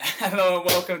Hello and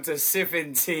welcome to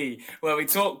Sippin Tea, where we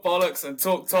talk bollocks and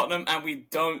talk Tottenham and we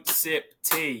don't sip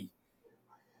tea.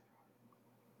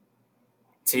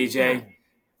 TJ,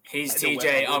 he's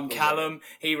TJ, I'm Callum.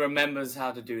 He remembers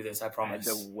how to do this, I I promise.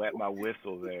 had to wet my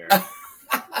whistle there.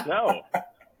 So,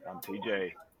 I'm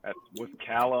TJ. That's with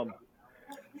Callum.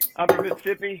 I'm from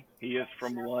Mississippi. He is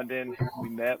from London. We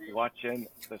met watching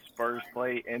the Spurs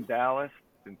play in Dallas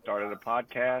and started a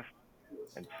podcast.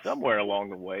 And somewhere along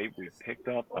the way, we picked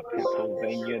up a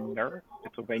Pennsylvanian,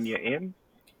 and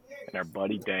our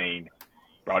buddy Dane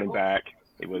brought him back.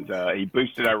 It was he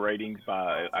boosted our ratings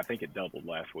by, I think it doubled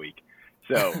last week.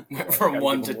 So From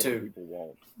 1 to what 2. people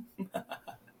want.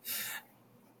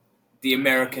 The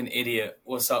American idiot.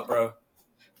 What's up, bro?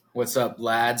 What's up,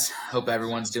 lads? Hope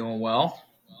everyone's doing well.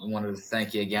 I wanted to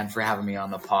thank you again for having me on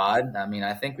the pod. I mean,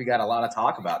 I think we got a lot to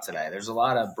talk about today. There's a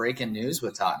lot of breaking news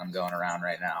with Tottenham going around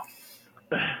right now.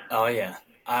 Oh, yeah.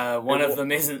 One of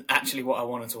them isn't actually what I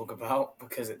want to talk about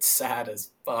because it's sad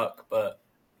as fuck, but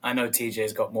I know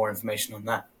TJ's got more information on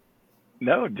that.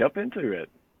 No, jump into it.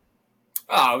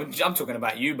 Oh, I'm talking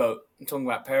about U-Boat. I'm talking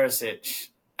about Perisic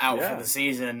out for the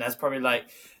season. That's probably like,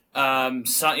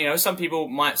 some people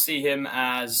might see him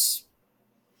as,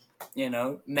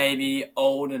 maybe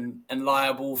old and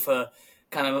liable for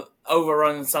kind of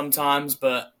overrun sometimes,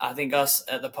 but I think us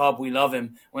at the pub, we love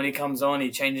him. When he comes on, he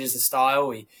changes the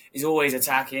style. He's always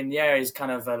attacking. Yeah, he's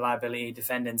kind of a liability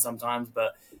defending sometimes,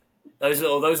 but those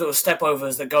little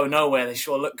stepovers that go nowhere, they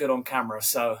sure look good on camera.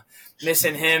 So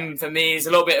missing him for me is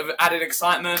a little bit of added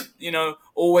excitement. He's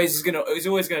always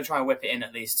gonna try and whip it in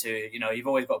at least too. You've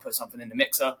always got to put something in the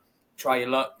mixer, try your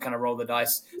luck, kind of roll the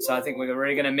dice. So I think we're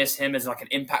really gonna miss him as like an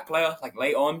impact player, like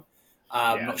late on.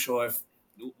 I'm not sure if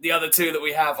the other two that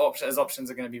we have as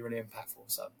options are going to be really impactful.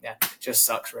 So yeah, just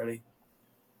sucks really.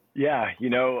 Yeah,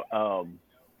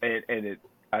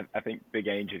 I think Big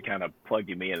Ange had kind of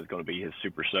plugged him in as going to be his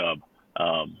super sub.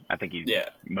 I think he's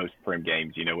most prim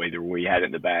games, either we had it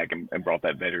in the bag and brought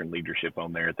that veteran leadership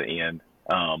on there at the end,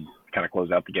 kind of close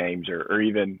out the games, or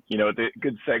even, the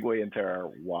good segue into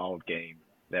our wild game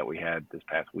that we had this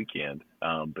past weekend.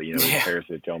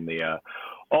 Perisic on the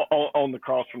on the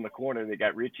cross from the corner that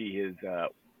got Richie his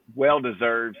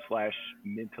well-deserved /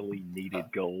 mentally needed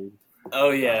goal. Oh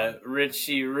yeah,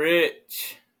 Richie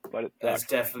Rich. But that's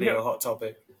definitely a hot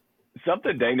topic.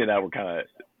 Something Dane and I were kind of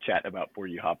chatting about before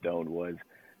you hopped on was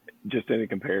just in a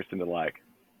comparison to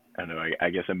I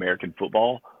guess American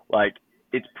football. Like,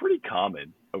 it's pretty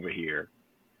common over here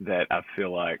that I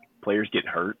feel like players get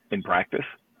hurt in practice,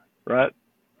 right?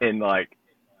 And I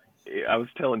was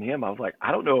telling him, I was like,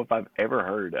 I don't know if I've ever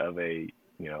heard of a,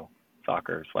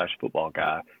 soccer / football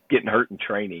guy getting hurt in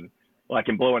training,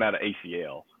 and blowing out an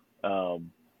ACL.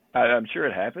 I'm sure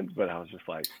it happens, but I was just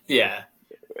like,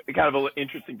 kind of an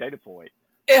interesting data point.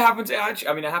 It happens.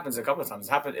 Actually, it happens a couple of times.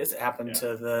 It's happened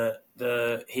to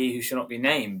the he who should not be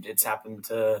named. It's happened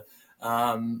to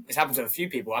a few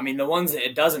people. The ones that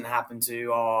it doesn't happen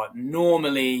to are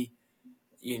normally,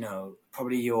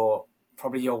 probably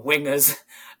your wingers,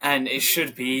 and it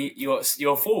should be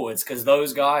your forwards, because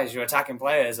those guys, your attacking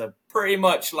players, are pretty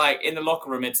much like in the locker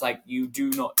room. It's like you do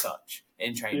not touch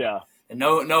in training. Yeah. And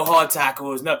no hard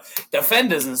tackles, no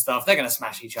defenders and stuff. They're gonna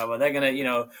smash each other. They're gonna, you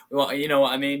know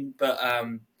what I mean. But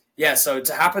so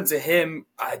to happen to him,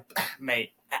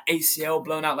 ACL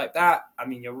blown out like that.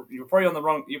 You're probably on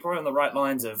the right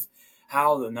lines of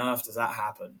how on earth does that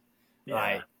happen?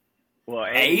 Yeah.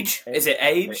 Age? Is it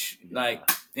age?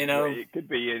 It could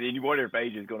be, and you wonder if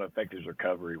age is going to affect his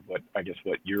recovery. What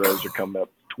Euros are coming up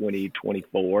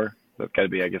 2024. That's got to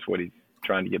be, I guess, what he's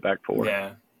trying to get back for.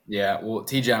 Yeah. Yeah. Well,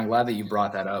 TJ, I'm glad that you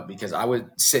brought that up, because I was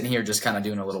sitting here just kind of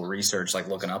doing a little research,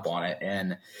 looking up on it,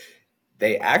 and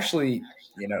they actually,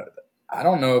 I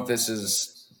don't know if this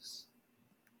is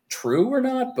true or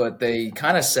not, but they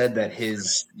kind of said that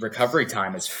his recovery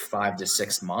time is 5 to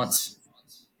 6 months.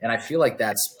 And I feel like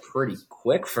that's pretty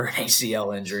quick for an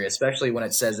ACL injury, especially when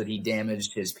it says that he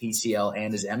damaged his PCL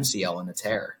and his MCL in the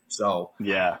tear. So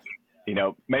yeah,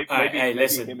 maybe. Hey,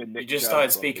 listen, you just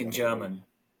started speaking German.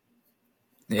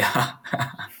 Yeah.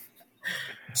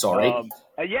 Sorry.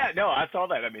 I saw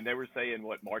that. They were saying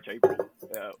March, April.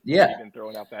 Even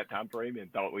throwing out that time frame,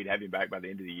 and thought we'd have him back by the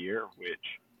end of the year.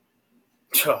 Which,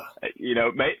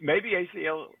 maybe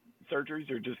ACL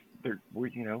surgeries are just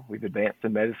we've advanced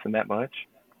in medicine that much.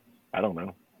 I don't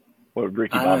know. What would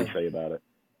Ricky Bobby say about it?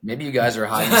 Maybe you guys are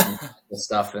hiding some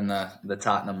stuff in the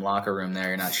Tottenham locker room there.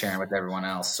 You're not sharing with everyone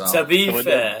else. So To be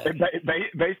fair,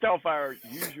 based off our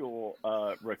usual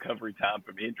recovery time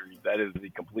from injuries, that is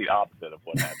the complete opposite of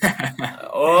what happened.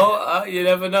 well, you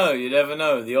never know. You never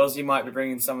know. The Aussie might be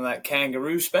bringing some of that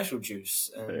kangaroo special juice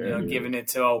and giving it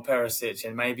to old Perisic,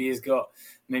 and maybe he's got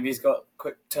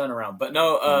quick turnaround. But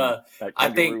no, I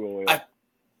think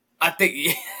I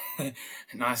think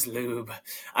nice lube.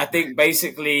 I think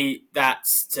basically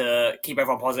that's to keep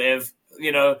everyone positive.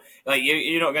 Like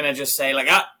you're not gonna just say like,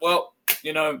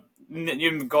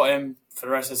 you've got him for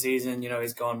the rest of the season.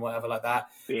 He's gone, whatever, like that.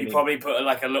 You probably put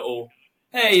like a little,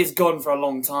 hey, he's gone for a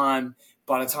long time.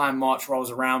 By the time March rolls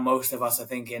around, most of us are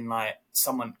thinking like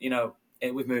someone,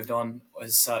 we've moved on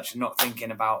as such, not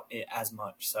thinking about it as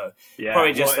much. So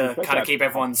probably just to kind of keep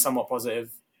everyone somewhat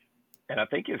positive. And I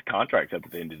think his contract's up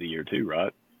at the end of the year too,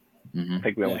 right? Mm-hmm. I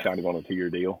think we only signed him on a 2-year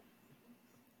deal.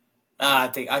 I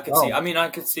think I could see. I mean, I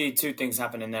could see two things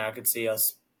happening there. I could see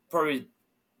us probably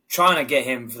trying to get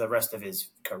him for the rest of his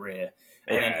career,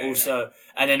 and then also,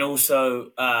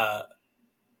 I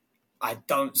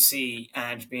don't see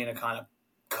Ange being a kind of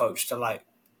coach to like,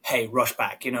 hey, rush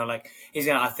back. Like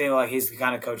I feel like he's the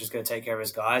kind of coach that's going to take care of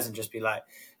his guys and just be like,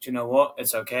 do you know what?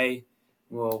 It's okay.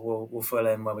 We'll fill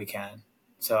in where we can.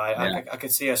 So I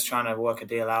could see us trying to work a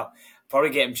deal out. Probably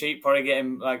get him cheap. Probably get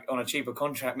him like on a cheaper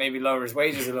contract. Maybe lower his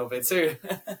wages a little bit too.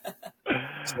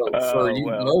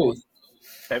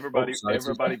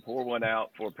 Everybody pour one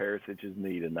out for Perisic's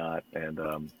knee tonight. And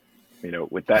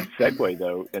with that segue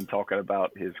though, and talking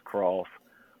about his cross,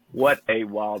 what a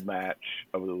wild match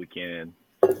over the weekend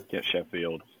against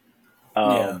Sheffield.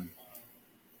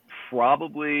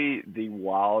 Probably the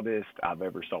wildest I've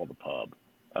ever saw the pub.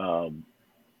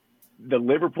 The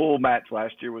Liverpool match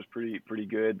last year was pretty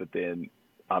good, but then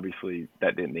obviously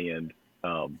that didn't end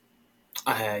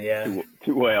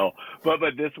too well.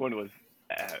 But this one was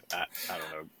I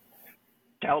don't know.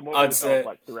 Callum, I'd say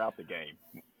like throughout the game.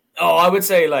 Oh, I would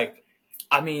say like,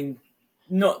 I mean,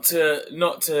 not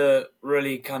to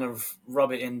really kind of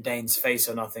rub it in Dane's face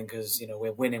or nothing because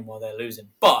we're winning while they're losing,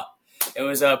 but it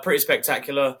was pretty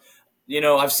spectacular.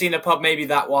 I've seen a pub maybe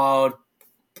that wild.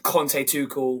 Conte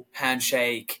Tuchel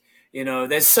handshake.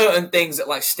 There's certain things that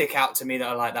like stick out to me that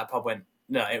are like that pub went.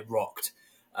 No, it rocked.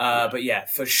 But yeah,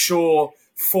 for sure,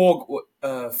 four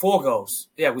goals.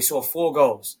 Yeah, we saw 4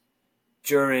 goals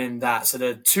during that. So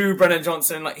the 2 Brennan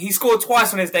Johnson, like he scored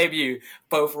twice on his debut,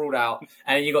 both ruled out,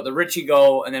 and then you got the Richie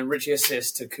goal and then Richie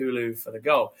assist to Kulu for the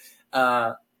goal.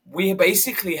 We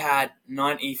basically had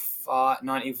 90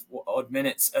 odd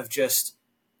minutes of just,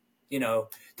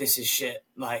 this is shit.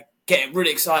 Like getting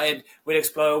really excited, we'd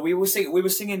explode. We were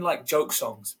singing like joke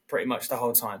songs pretty much the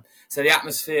whole time. So the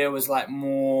atmosphere was like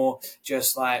more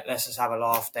just like, let's just have a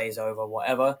laugh, day's over,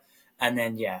 whatever. And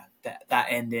then that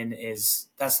ending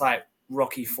that's like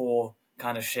Rocky IV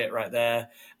kind of shit right there.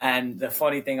 And the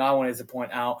funny thing I wanted to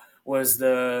point out was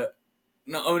not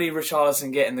only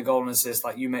Richarlison getting the golden assist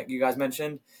like you guys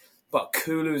mentioned, but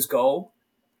Kulu's goal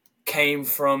came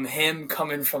from him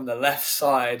coming from the left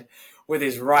side with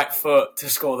his right foot to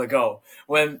score the goal.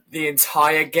 When the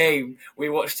entire game, we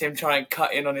watched him try and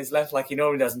cut in on his left like he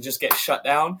normally does and just get shut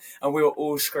down, and we were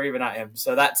all screaming at him.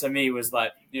 So that to me was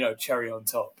like, cherry on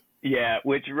top. Yeah,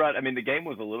 which, right, I mean, the game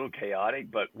was a little chaotic,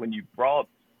 but when you brought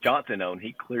Johnson on,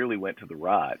 he clearly went to the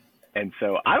right. And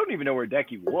so I don't even know where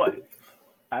Decky was.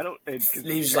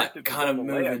 He was like kind of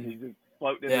moving. He just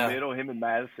floating in the middle, him and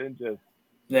Madison just.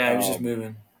 Yeah, he was just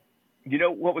moving.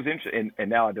 What was interesting, and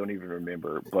now I don't even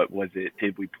remember, but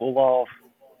did we pull off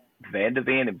Van de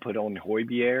Ven and put on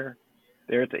Højbjerg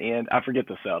there at the end? I forget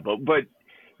the sub, but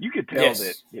you could tell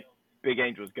that Big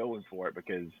Ange was going for it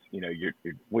because, you're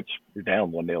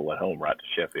down 1-0 at home right to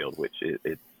Sheffield, which you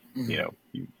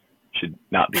should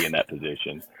not be in that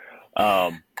position.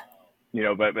 But we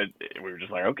were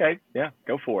just like, okay, yeah,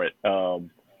 go for it.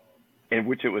 In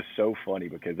which it was so funny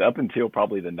because up until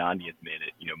probably the 90th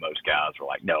minute, most guys were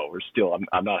like, no,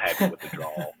 I'm not happy with the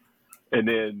draw. And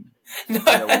then we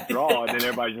draw, and then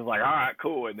everybody's just like, all right,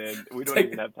 cool. And then we don't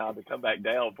even have time to come back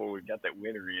down before we got that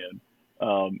winner in.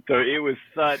 So it was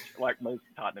such, like most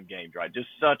Tottenham games, right? Just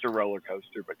such a roller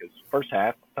coaster because first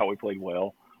half, I thought we played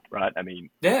well, right? I mean,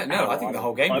 I think the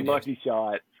whole game. Unlucky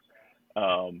shots.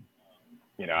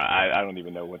 I don't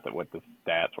even know what the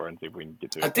stats were and see if we can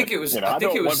get to it. I think it was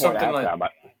something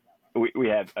like we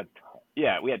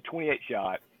had 28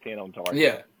 shots, 10 on target.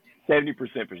 Yeah.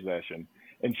 70% possession.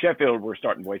 And Sheffield were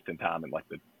starting wasting time in like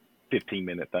the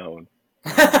 15-minute zone.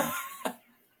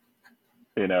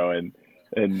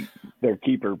 And their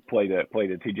keeper played a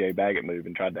TJ Baggett move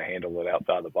and tried to handle it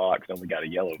outside the box and only got a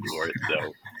yellow for it.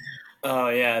 So Oh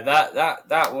yeah,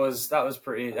 that was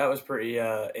pretty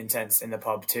intense in the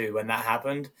pub too when that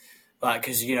happened. Like,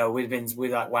 because we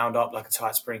like wound up like a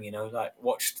tight spring. Like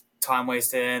watched time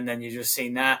wasting, and then you just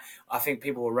seen that. I think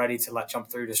people were ready to like jump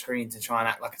through the screen to try and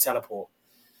act like a teleport.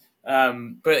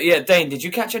 But yeah, Dane, did you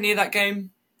catch any of that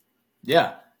game?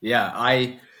 Yeah,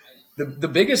 yeah. The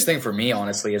biggest thing for me,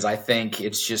 honestly, is I think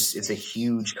it's a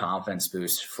huge confidence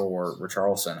boost for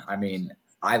Richarlison. I mean,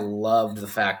 I loved the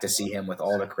fact to see him with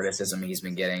all the criticism he's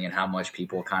been getting and how much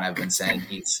people kind of have been saying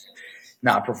he's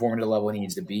not performing to the level he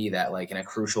needs to be. That like in a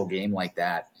crucial game like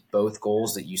that, both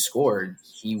goals that you scored,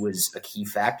 he was a key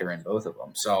factor in both of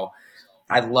them. So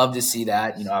I'd love to see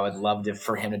that. I would love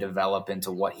for him to develop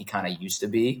into what he kind of used to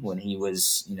be when he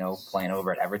was, playing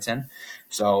over at Everton.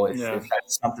 So if Yeah.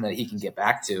 that's something that he can get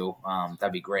back to,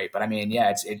 that'd be great. But I mean,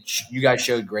 yeah, you guys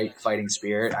showed great fighting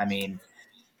spirit. I mean,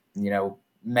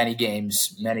 many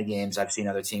games I've seen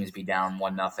other teams be down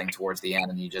 1-0 towards the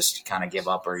end, and you just kind of give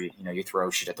up, or you throw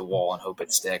shit at the wall and hope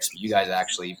it sticks. But you guys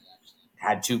actually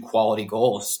had two quality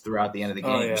goals throughout the end of the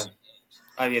Oh yeah. games.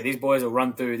 Oh yeah. These boys will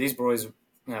run through. These boys,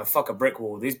 fuck a brick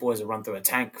wall. These boys will run through a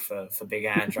tank for Big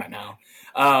Ange right now.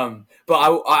 But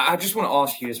I just want to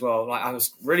ask you as well. Like I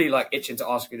was really like itching to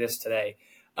ask you this today.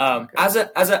 Okay. As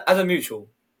a mutual,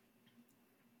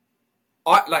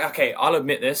 I'll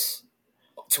admit this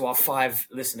to our 5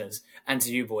 listeners and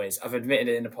to you boys. I've admitted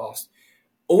it in the past.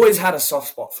 Always had a soft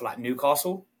spot for like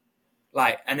Newcastle,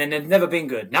 like, and then they've never been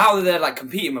good. Now that they're like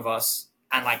competing with us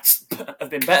and like have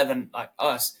been better than like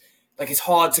us, like it's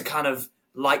hard to kind of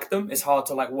like them. It's hard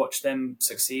to like watch them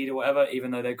succeed or whatever,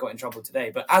 even though they got in trouble today.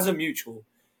 But as a mutual,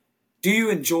 do you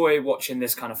enjoy watching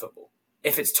this kind of football?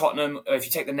 If it's Tottenham, or if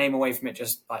you take the name away from it,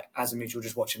 just like as a mutual,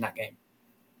 just watching that game.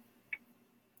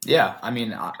 Yeah, I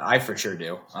mean, I for sure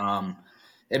do.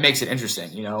 It makes it interesting,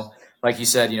 Like you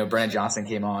said, Brennan Johnson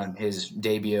came on his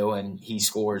debut and he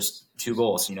scores 2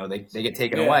 goals. They get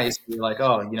taken Yeah. away. So you're like,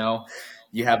 oh,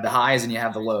 you have the highs and you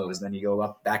have the lows. Then you go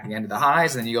up back again to the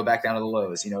highs, and then you go back down to the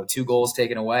lows. 2 goals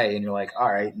taken away, and you're like,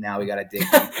 all right, now we got to dig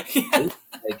deep. Yeah.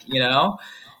 Like,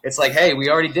 it's like, hey, we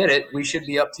already did it. We should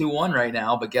be up 2-1 right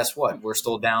now, but guess what? We're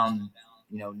still down,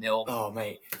 nil. Oh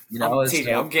mate,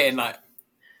 TJ, I'm getting like.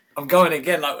 I'm going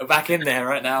again, like we're back in there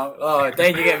right now. Oh,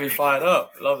 Dane, you're getting me fired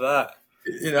up. Love that.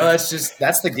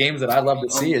 That's the games that I love to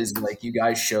see is like you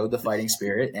guys showed the fighting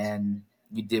spirit and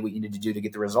you did what you needed to do to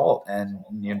get the result, and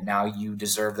now you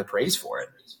deserve the praise for it.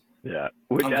 Yeah,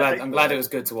 I'm glad it was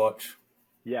good to watch.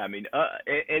 Yeah, I mean,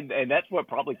 and that's what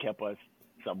probably kept us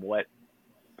somewhat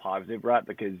positive, right?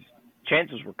 Because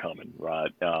chances were coming,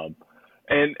 right?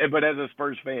 But as a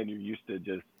Spurs fan, you're used to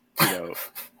just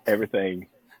everything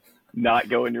not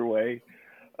going your way,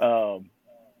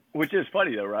 which is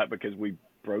funny though, right? Because we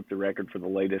broke the record for the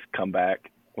latest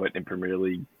comeback in Premier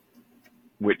League,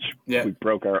 which we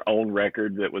broke our own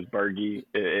record that was Bergie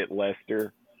at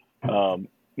Leicester,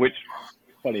 which,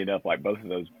 funny enough, like both of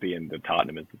those being the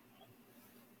Tottenham,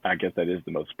 I guess that is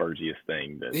the most Spursiest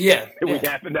thing that we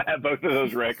happen to have both of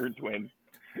those records when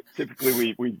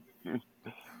typically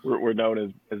we're known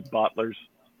as bottlers.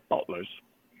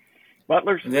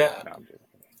 Yeah.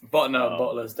 No,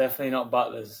 Butlers. Definitely not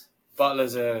Butlers.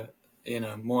 Butlers are,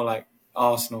 more like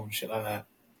Arsenal and shit like that.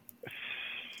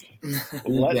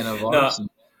 No,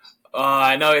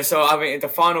 I know. So, I mean, the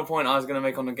final point I was going to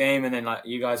make on the game, and then like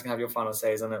you guys can have your final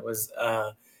says on it, was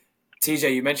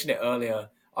TJ, you mentioned it earlier.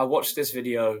 I watched this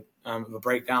video of a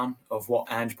breakdown of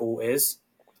what Ange Ball is,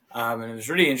 and it was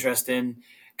really interesting.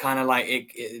 Kind of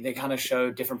like they kind of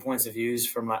showed different points of views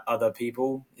from like other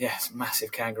people. Yes,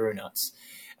 massive kangaroo nuts.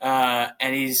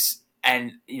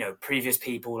 And previous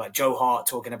people like Joe Hart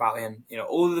talking about him,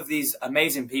 all of these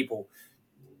amazing people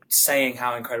saying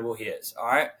how incredible he is. All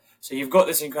right. So you've got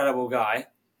this incredible guy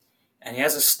and he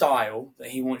has a style that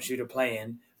he wants you to play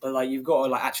in, but like you've got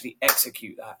to like actually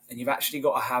execute that, and you've actually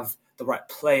got to have the right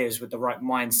players with the right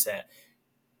mindset.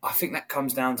 I think that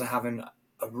comes down to having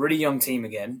a really young team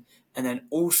again, and then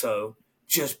also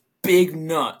just big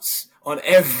nuts on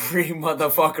every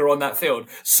motherfucker on that field.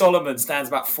 Solomon stands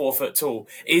about 4 foot tall.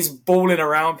 He's balling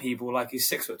around people like he's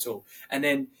 6 foot tall. And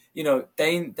then,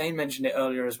 Dane mentioned it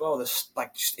earlier as well. This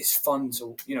like just it's fun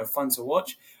to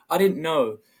watch. I didn't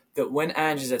know that when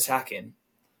Ange is attacking,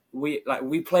 we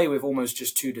play with almost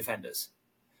just 2 defenders.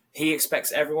 He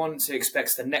expects everyone to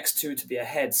expects the next 2 to be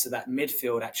ahead, so that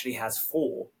midfield actually has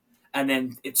 4. And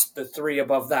then it's the 3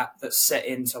 above that that's set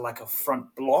into like a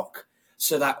front block,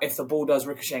 so that if the ball does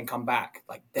ricochet and come back,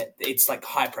 like that, it's like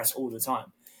high press all the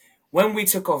time. When we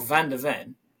took off Van der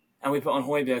Ven and we put on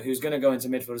Højbjerg, who's going to go into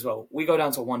midfield as well, we go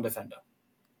down to 1 defender.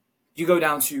 you go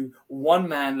down to one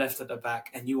man left at the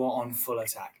back and you are on full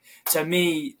attack. To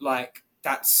me, like,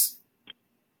 that's,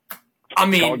 I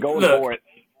mean, going look, for it.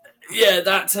 yeah,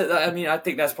 I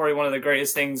think that's probably one of the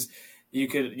greatest things you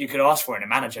could ask for in a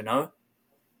manager, no?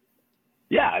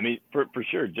 Yeah, I mean, for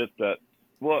sure. Just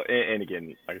well, and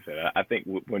again, like I said, I think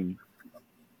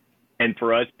and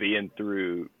for us being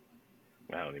through,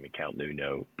 I don't even count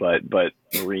Nuno, but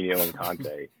Mourinho and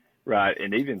Conte, right?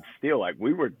 And even still, like,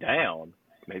 we were down.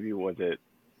 Maybe was it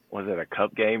a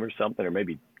cup game or something, or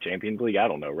maybe Champions League? I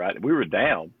don't know, right? We were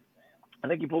down. I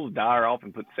think he pulls Dyer off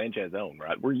and puts Sanchez on,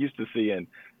 right? We're used to seeing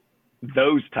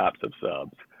those types of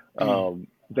subs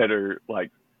that are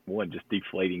like, one, just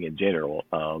deflating in general,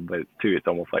 but two, it's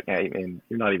almost like, hey man,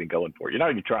 you're not even going for it. You're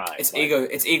not even trying. It's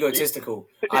egotistical.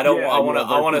 I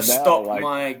want to stop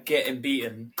my getting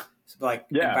beaten, like,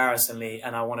 embarrassingly,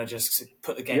 and I want to just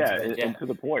put the game to bed. And to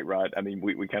the point, right? I mean,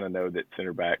 we kind of know that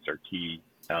center backs are key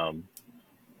in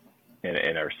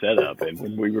our setup, and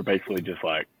when we were basically just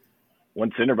like,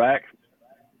 one center back,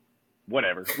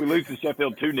 whatever. We lose to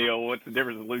Sheffield 2-0. What's the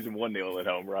difference of losing 1-0 at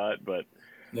home, right? But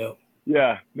no.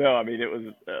 Yeah, no, I mean, it was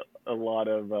a lot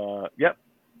of,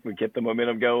 we kept the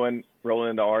momentum going, rolling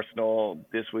into Arsenal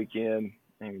this weekend.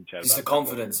 Just the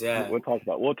confidence, yeah. We'll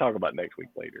talk about next week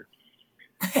later.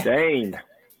 Dane,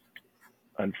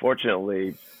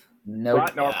 unfortunately,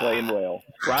 Brighton are playing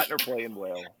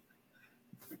well.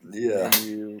 Yeah.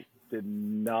 You did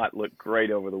not look great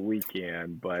over the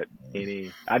weekend, but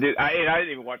I didn't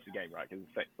even watch the game, right? Because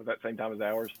was that same time as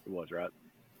ours? It was, right?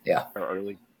 Yeah. Or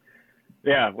early.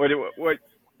 Yeah.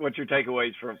 What's your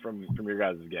takeaways from your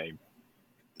guys' game?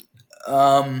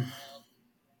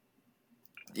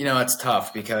 It's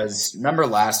tough because remember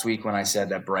last week when I said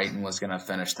that Brighton was going to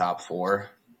finish top 4?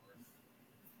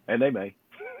 And they may.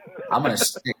 I'm going to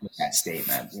stick with that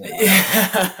statement.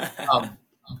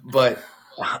 But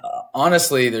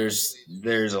honestly,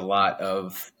 there's a lot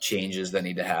of changes that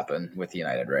need to happen with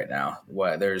United right now.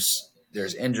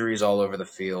 There's injuries all over the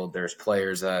field. There's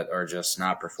players that are just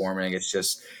not performing.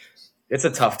 It's a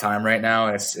tough time right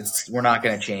now. We're not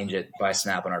going to change it by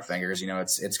snapping our fingers.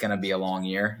 It's going to be a long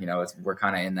year. We're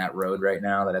kind of in that road right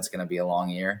now that it's going to be a long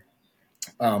year.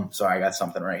 Sorry, I got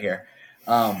something right here.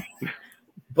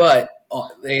 But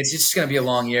it's just going to be a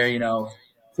long year.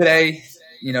 Today,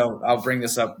 I'll bring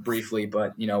this up briefly,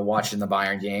 but watching the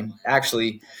Bayern game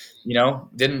actually,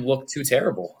 didn't look too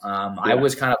terrible. I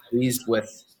was kind of pleased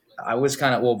with.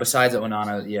 Besides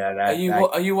Onana, yeah.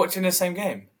 Are you watching the same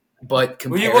game? But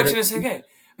were you watching the same game,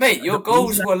 mate? Your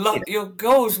goals were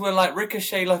like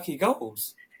ricochet lucky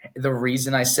goals. The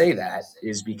reason I say that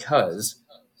is because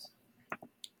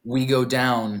we go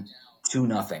down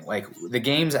 2-0. Like, the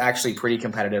game's actually pretty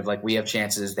competitive. Like, we have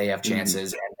chances, they have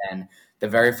chances, and then the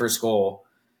very first goal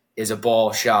is a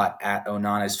ball shot at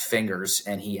Onana's fingers,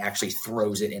 and he actually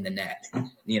throws it in the net.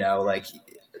 Like,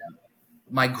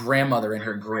 my grandmother in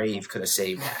her grave could have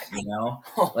saved that.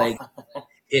 Like.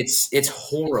 It's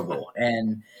horrible.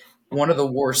 And one of the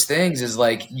worst things is,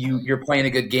 like, you're playing a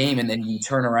good game and then you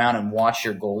turn around and watch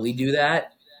your goalie do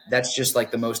that. That's just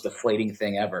like the most deflating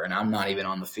thing ever. And I'm not even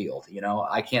on the field.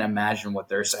 I can't imagine what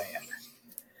they're saying.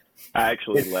 I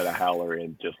actually let a howler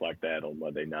in just like that on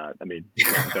Monday night. I mean,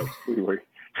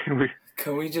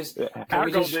 Can we just review?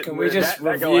 That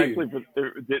goal actually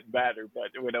didn't matter,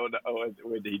 but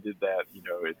when he did that,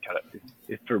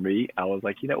 it's for me. I was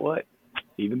like, you know what?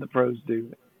 Even the pros do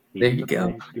it. There you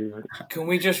go. Can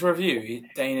we just review?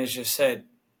 Dana's just said,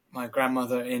 my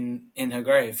grandmother in her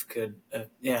grave could,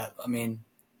 Yeah.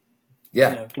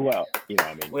 Well,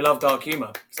 we love dark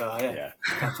humor, so yeah.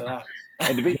 After that.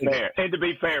 And to be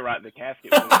fair, right, the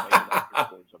casket was made of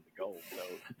the gold. So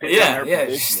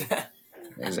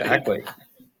Exactly.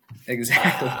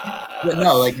 But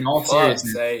no, like, in all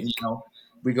seriousness,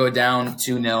 we go down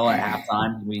 2-0 at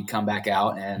halftime. We come back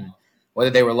out, and whether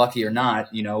they were lucky or not,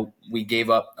 we gave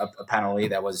up a penalty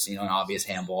that was, an obvious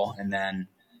handball. And then,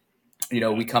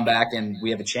 we come back and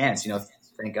we have a chance.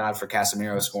 Thank God for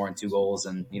Casemiro scoring 2 goals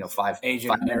and, 5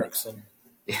 minutes.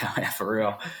 Yeah, for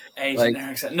real. Agent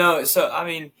Eriksson. No, so, I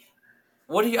mean,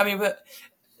 but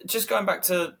just going back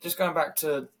to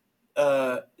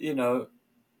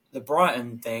the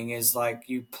Brighton thing is, like,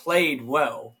 you played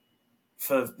well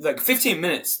for, like, 15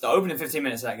 minutes, the opening 15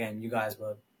 minutes of that game. You guys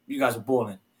were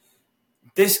balling.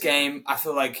 This game, I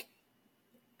feel like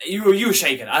you were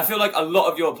shaken. I feel like a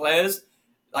lot of your players,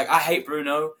 like, I hate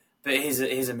Bruno, but he's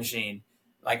a machine,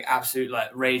 like, absolute, like,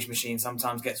 rage machine.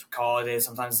 Sometimes gets carded,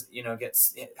 sometimes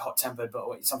gets hot tempered,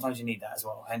 but sometimes you need that as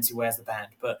well. Hence, he wears the band.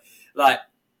 But, like,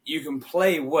 you can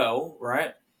play well,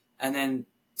 right, and then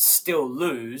still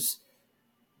lose.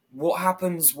 what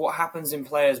happens in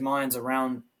players' minds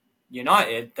around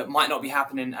United that might not be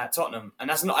happening at Tottenham. And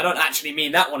that's not, I don't actually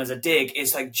mean that one as a dig.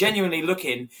 It's like genuinely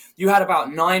looking, you had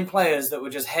about 9 players that were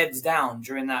just heads down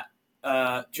during the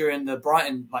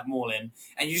Brighton like mauling,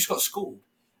 and you just got schooled.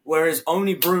 Whereas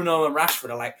only Bruno and Rashford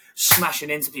are like smashing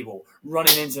into people,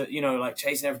 running into, like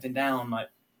chasing everything down. Like,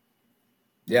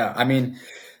 yeah, I mean,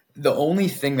 the only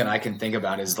thing that I can think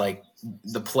about is like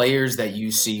the players that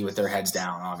you see with their heads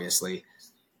down, obviously.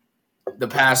 The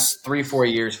past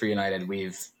 3-4 years for United,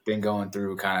 we've been going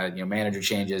through kind of, manager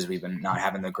changes. We've been not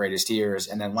having the greatest years.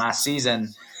 And then last season,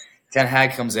 Ten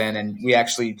Hag comes in and we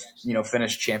actually,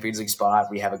 finish Champions League spot.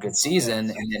 We have a good season.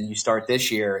 And then you start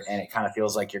this year and it kind of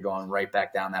feels like you're going right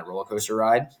back down that roller coaster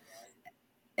ride.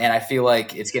 And I feel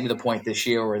like it's getting to the point this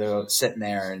year where they're sitting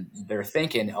there and they're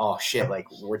thinking, oh, shit, like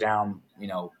we're down,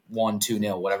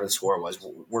 1-2-0, whatever the score was.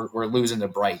 We're losing to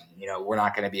Brighton. We're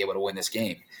not going to be able to win this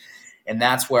game. And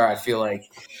that's where I feel like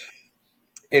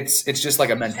it's just like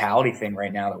a mentality thing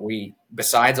right now that we,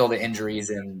 besides all the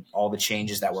injuries and all the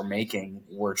changes that we're making,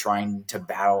 we're trying to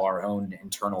battle our own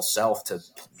internal self to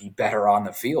be better on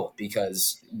the field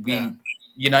because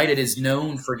United is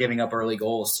known for giving up early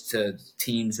goals to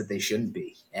teams that they shouldn't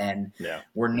be. And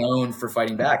we're known for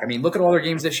fighting back. I mean, look at all their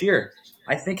games this year.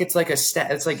 I think it's like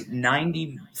it's like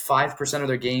 95% of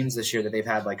their games this year that they've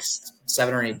had like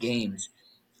 7 or 8 games.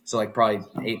 So like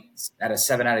probably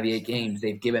 7 out of the 8 games,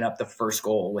 they've given up the first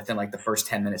goal within like the first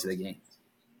 10 minutes of the game.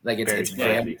 Like it's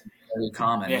very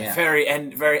common. Yeah, very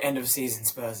end of season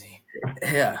Spursy.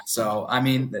 Yeah. So I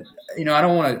mean, I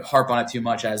don't want to harp on it too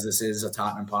much as this is a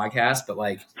Tottenham podcast, but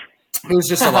like there's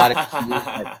just a lot of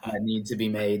that need to be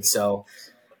made. So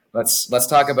let's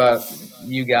talk about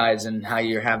you guys and how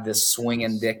you have this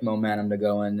swinging dick momentum to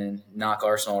go in and knock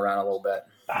Arsenal around a little bit.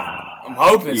 I'm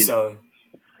hoping so.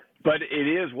 But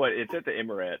it's at the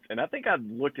Emirates, and I think I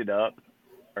looked it up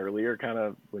earlier, kind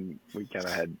of when we kind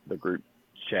of had the group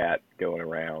chat going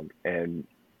around, and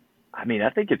I mean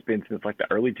I think it's been since like the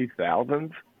early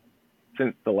 2000s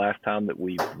since the last time that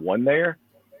we've won there.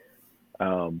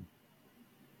 So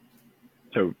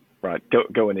right,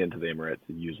 going into the Emirates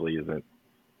usually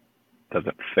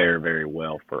doesn't fare very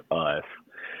well for us,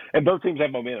 and both teams have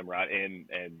momentum, right? And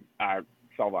I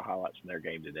saw the highlights from their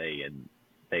game today, and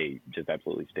they just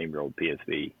absolutely steamrolled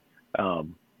PSV,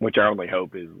 which our only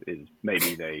hope is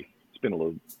maybe they spend a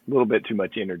little bit too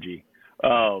much energy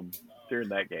during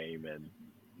that game. And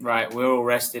right, we're all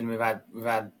resting. We've had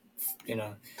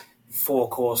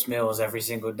 4-course meals every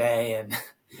single day and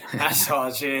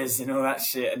massages and all that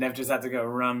shit, and they've just had to go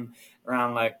run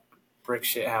around like brick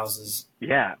shit houses.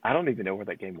 Yeah, I don't even know where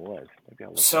that game was.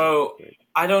 So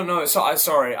I don't know. So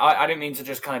I didn't mean to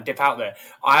just kind of dip out there.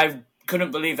 I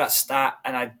couldn't believe that stat,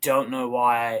 and I don't know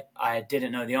why I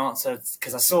didn't know the answer,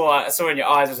 because I saw in your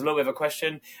eyes there's a little bit of a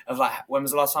question of like, when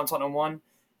was the last time Tottenham won?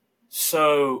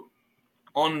 So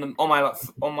on my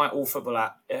All Football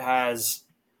app, it has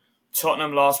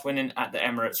Tottenham last winning at the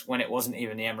Emirates when it wasn't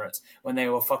even the Emirates, when they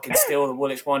were fucking still the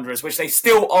Woolwich Wanderers, which they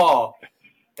still are.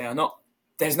 They are not.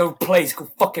 There's no place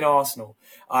called fucking Arsenal.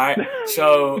 All right.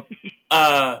 So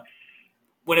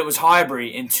when it was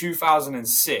Highbury in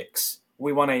 2006.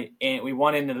 We won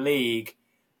in the league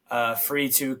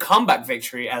 3-2 comeback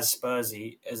victory as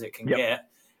Spursy as it can get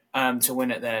to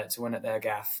win it there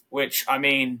gaff, which I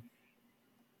mean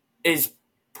is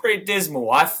pretty dismal.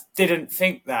 I didn't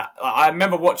think that. I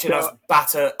remember watching us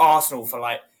batter Arsenal for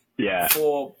like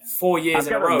 4 years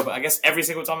in a row, but I guess every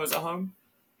single time it was at home.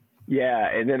 Yeah,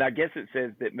 and then I guess it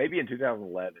says that maybe in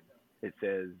 2011 it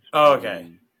says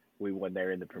we won there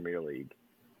in the Premier League.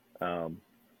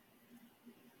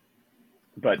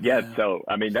 But so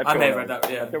I mean that's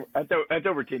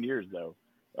over 10 years though.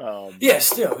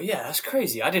 That's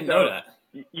crazy. I didn't know that.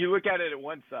 You look at it at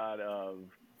one side of,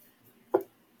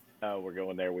 oh, we're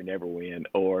going there, we never win,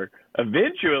 or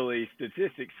eventually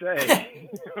statistics say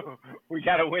we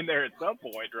got to win there at some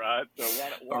point, right? So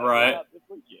why not this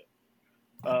weekend?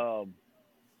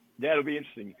 It'll be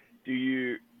interesting. Do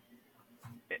you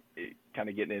kind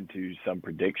of getting into some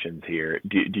predictions here?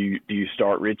 Do you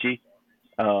start Richie?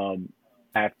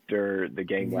 After the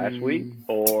game last week,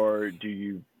 or do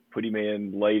you put him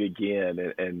in late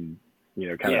again and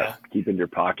kind of keep in your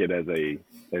pocket as a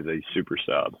super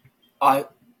sub?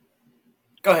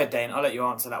 Go ahead, Dane. I'll let you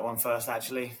answer that one first,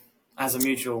 actually, as a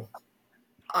mutual.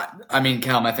 I mean,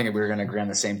 Callum, I think we were going to agree on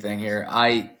the same thing here.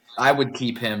 I would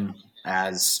keep him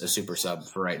as a super sub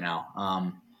for right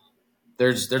now.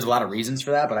 There's a lot of reasons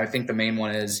for that, but I think the main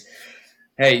one is,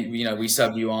 hey, we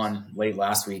subbed you on late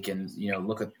last week, and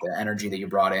look at the energy that you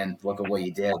brought in. Look at what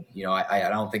you did. I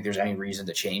don't think there's any reason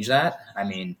to change that. I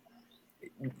mean,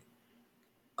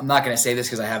 I'm not going to say this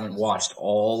because I haven't watched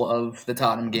all of the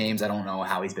Tottenham games. I don't know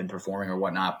how he's been performing or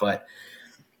whatnot, but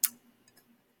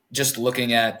just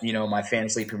looking at, my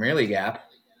fantasy Premier League app,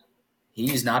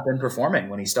 he's not been performing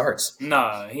when he starts.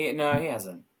 No, he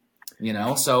hasn't.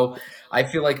 So I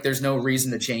feel like there's no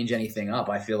reason to change anything up.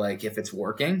 I feel like if it's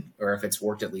working, or if it's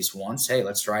worked at least once, hey,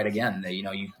 let's try it again.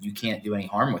 You can't do any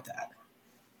harm with that.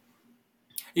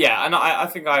 Yeah, and I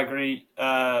think I agree.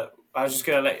 I just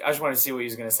wanted to see what he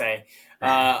was going to say.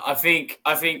 I think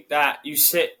that you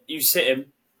sit him,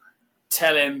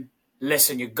 tell him,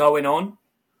 listen, you're going on,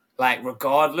 like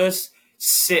regardless,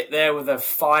 sit there with a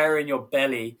fire in your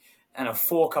belly and a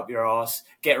fork up your ass,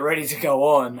 get ready to go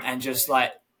on, and just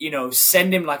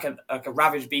send him like a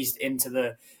ravaged beast into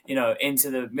the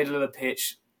middle of the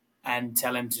pitch, and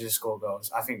tell him to just score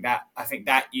goals. I think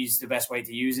that is the best way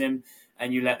to use him,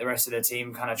 and you let the rest of the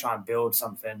team kind of try and build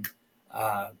something.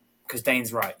 Because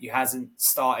Dane's right, he hasn't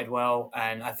started well,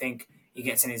 and I think he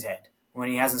gets in his head when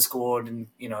he hasn't scored in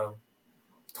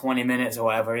 20 minutes or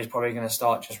whatever. He's probably going to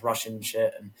start just rushing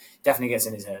shit, and definitely gets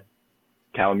in his head.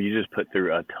 Callum, you just put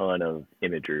through a ton of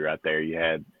imagery right there. You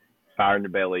had fire in the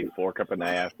belly, fork up an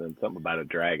ass, and something about a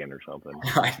dragon or something.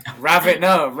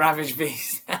 Ravaged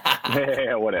beast.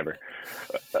 Yeah, whatever.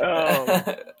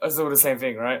 That's all the same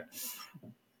thing, right?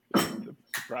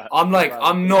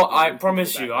 I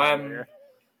promise you, I am.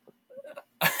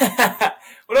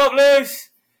 What up, Luce?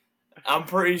 I'm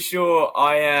pretty sure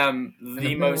I am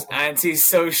the most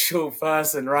antisocial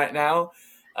person right now.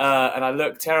 And I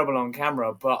look terrible on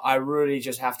camera, but I really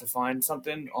just have to find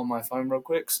something on my phone real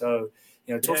quick. So,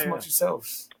 talk amongst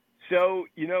yourselves. So,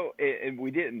 and we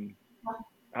didn't,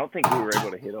 I don't think we were able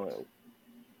to hit on it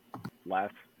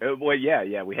last. Well,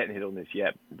 yeah, we hadn't hit on this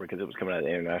yet because it was coming out of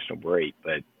the international break,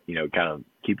 but, kind of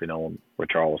keeping on with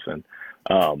Charleston.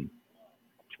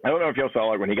 I don't know if y'all saw,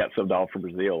 like, when he got subbed off from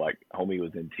Brazil, like, homie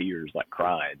was in tears, like,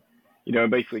 crying.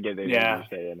 And basically gave the interview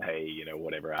saying, hey,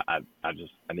 whatever, I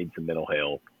need some mental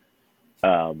health.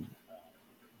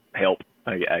 Help,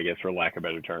 I guess, for lack of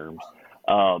better terms.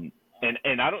 And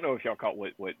I don't know if y'all caught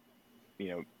what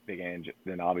Big Ange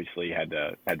then obviously had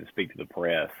to speak to the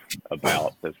press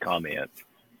about this comment.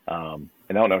 And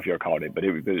I don't know if y'all caught it, but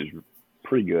it was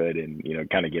pretty good, and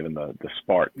kind of giving the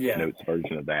Spark Notes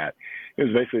version of that. It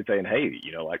was basically saying, hey,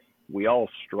 like, we all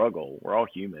struggle. We're all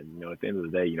human. At the end of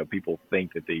the day, people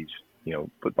think that these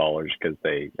footballers, because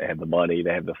they have the money,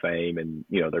 they have the fame, and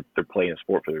they're playing a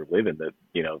sport for their living, that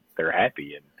they're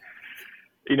happy.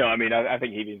 And I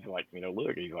think he's like,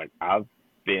 look, he's like, I've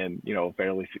been a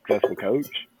fairly successful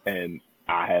coach, and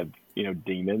I have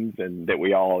demons, and that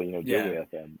we all deal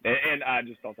with them. And I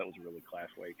just thought that was a really class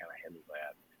way to kind of handle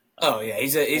that. Oh yeah, he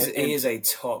is a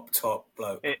top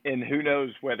bloke. And who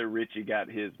knows whether Richie got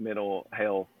his mental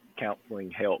health counseling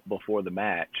help before the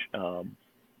match.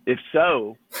 If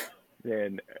so,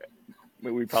 then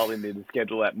we probably need to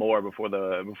schedule that more before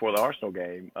the Arsenal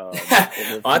game.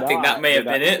 I think that may have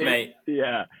been it, mate.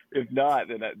 Yeah. If not,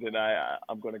 then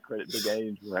I'm going to credit the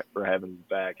Ange for having him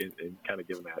back and kind of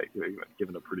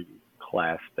giving a pretty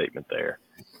class statement there.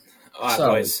 All right,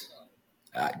 boys.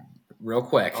 Real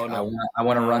quick, I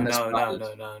want to run this.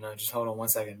 No. Just hold on 1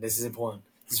 second. This is important.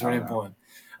 This is really important.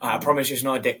 I promise you, it's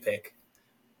not a dick pic.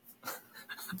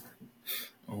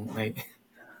 Oh, mate.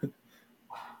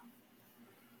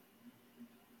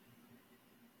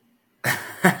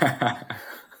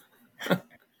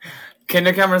 Can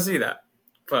the camera see that?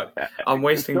 Fuck. I'm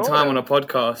wasting time on a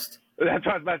podcast. That's what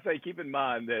I was about to say. Keep in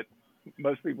mind that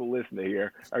most people listen to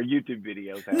here are YouTube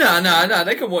videos. No.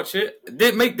 They can watch it.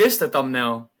 They make this the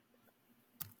thumbnail.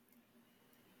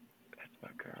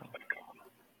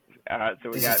 All right,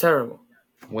 so this is terrible.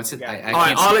 What's it? All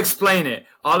right, I'll explain it.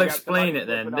 I'll explain it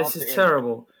then. This is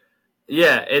terrible.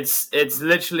 Yeah, it's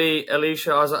literally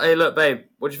Alicia. I was like, hey, look, babe,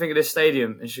 what do you think of this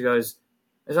stadium? And she goes,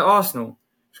 is it Arsenal?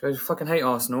 She goes, fucking hate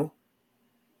Arsenal.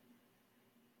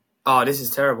 Oh, this is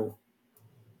terrible.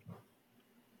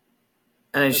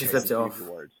 And then she flipped it off.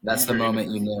 That's the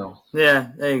moment you knew. Yeah,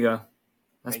 there you go.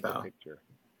 That's better.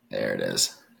 There it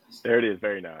is. There it is.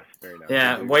 Very nice. Very nice.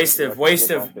 Yeah, waste of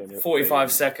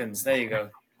 45 seconds. There you go.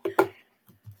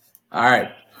 All right.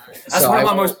 That's one of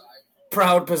my most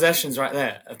proud possessions right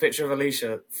there. A picture of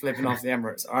Alicia flipping off the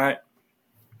Emirates. All right.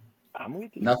 I'm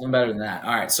with you. Nothing better than that.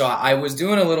 All right. So I was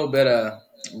doing a little bit of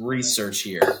research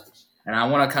here, and I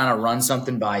want to kind of run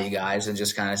something by you guys and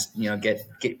just kind of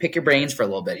pick your brains for a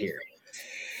little bit here.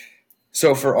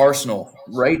 So for Arsenal,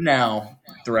 right now,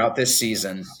 throughout this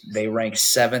season, they rank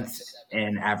 7th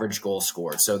in average goals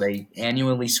scored. So they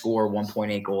annually score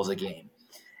 1.8 goals a game.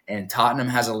 And Tottenham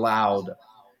has allowed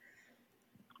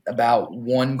about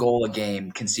 1 goal a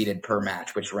game conceded per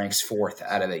match, which ranks 4th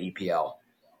out of the EPL.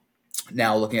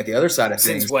 Now, looking at the other side of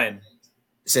things. Since when?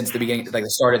 Since the beginning, like the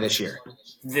start of this year.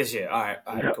 This year. All right,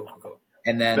 cool.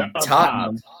 And then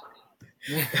Tottenham.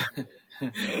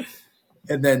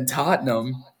 And then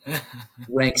Tottenham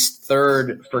ranks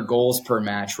 3rd for goals per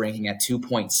match, ranking at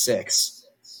 2.6,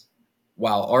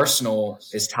 while Arsenal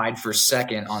is tied for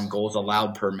 2nd on goals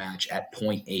allowed per match at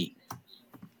 0.8.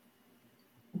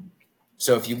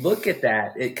 So if you look at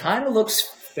that, it kind of looks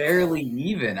fairly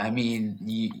even. I mean,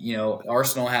 you know,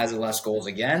 Arsenal has less goals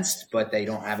against, but they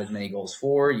don't have as many goals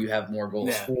for. You have more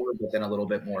goals for, but then a little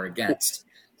bit more against.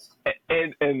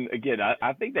 And again,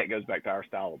 I think that goes back to our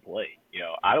style of play. You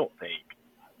know, I don't think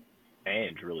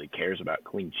Ange really cares about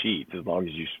clean sheets as long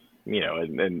as you know,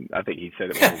 and I think he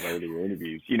said it in his earlier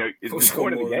interviews. You know, the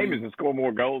point of the game is to score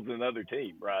more goals than the other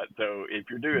team, right? So if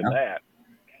you're doing that,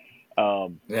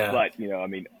 but you know, I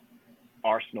mean,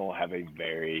 Arsenal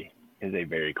is a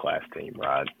very class team,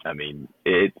 right? I mean,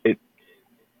 it's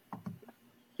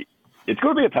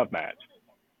going to be a tough match.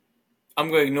 I'm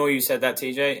going to ignore you said that,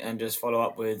 TJ, and just follow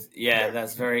up with,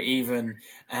 that's very even.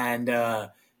 And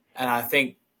I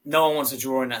think no one wants to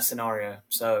draw in that scenario.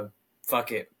 So,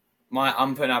 fuck it.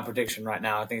 I'm putting out a prediction right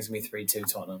now. I think it's going to be 3-2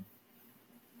 Tottenham.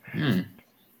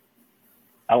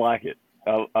 I like it.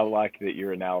 I like that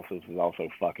your analysis is also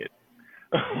fuck it.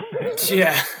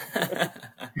 Yeah.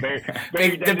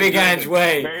 The big Ange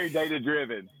way. Very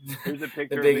data-driven. Here's a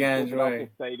picture the big Ange way. Off the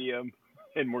stadium,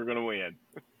 and we're going to win.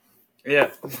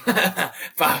 Yeah.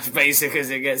 About as basic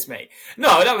as it gets, mate.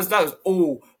 No, that was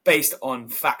all based on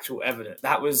factual evidence.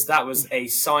 That was a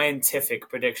scientific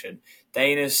prediction.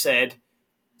 Dana said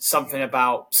something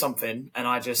about something, and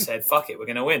I just said, fuck it, we're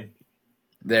going to win.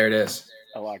 There it is.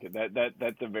 I like it.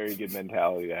 That's a very good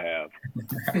mentality to have.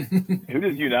 Who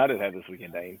does United have this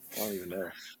weekend, Dane? I don't even know.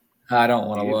 I don't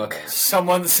want to look.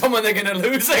 Someone they're going to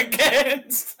lose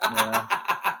against.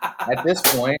 At this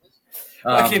point,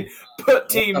 I can put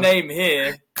team name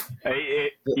here.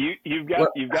 Hey, you've got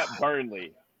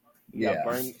Burnley.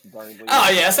 Burnley. Oh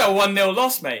yeah, that's a 1-0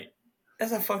 loss, mate.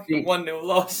 That's a fucking 1-0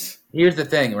 loss. Here's the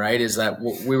thing, right? Is that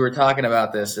we were talking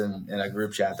about this in a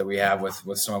group chat that we have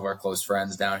with some of our close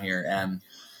friends down here, and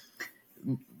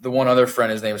the one other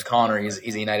friend, his name is Connor. He's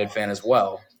a United fan as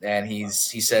well, and he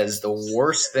says the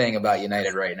worst thing about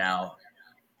United right now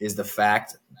is the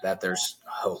fact that there's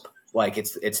hope. Like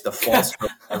it's the false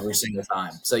hope every single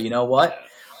time. So you know what?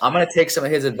 I'm gonna take some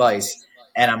of his advice,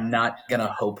 and I'm not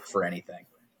gonna hope for anything.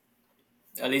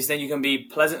 At least then you can be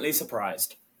pleasantly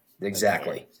surprised.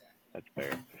 Exactly. That's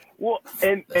fair. Well,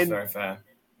 and very fair.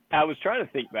 I was trying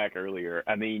to think back earlier.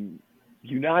 I mean,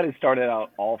 United started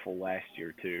out awful last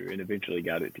year too, and eventually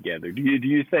got it together. Do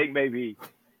you think maybe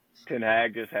Ten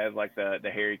Hag just has like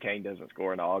the Harry Kane doesn't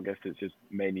score in August? It's just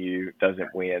Man U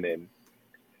doesn't win in.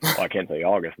 Well, I can't say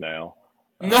August now.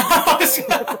 No,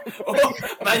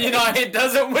 Man United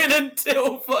doesn't win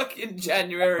until fucking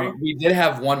January. We did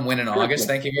have one win in August.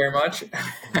 Thank you very much.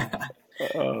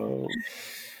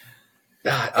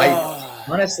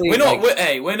 Honestly, we're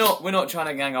not trying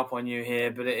to gang up on you here,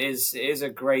 but it is a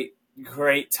great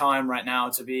time right now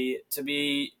to be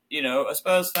a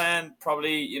Spurs fan.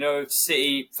 Probably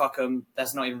City, fuck them.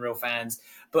 That's not even real fans.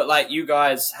 But like you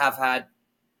guys have had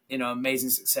amazing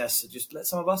success. So just let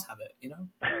some of us have it.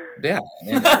 Yeah.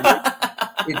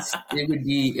 It would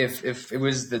be if it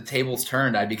was the tables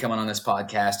turned, I'd be coming on this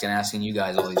podcast and asking you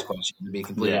guys all these questions. It'd be a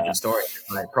completely different story.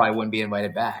 I probably wouldn't be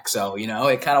invited back. So, it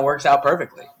kind of works out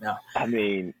perfectly. No. I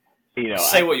mean,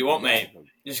 say what you want, mate.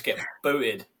 Just get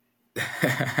booted.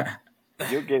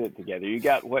 You'll get it together. You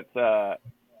got what's it?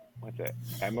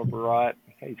 Amabarat?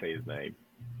 How do you say his name?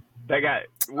 That guy.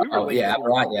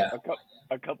 Amabarat, yeah.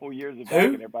 A couple years ago,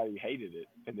 and everybody hated it,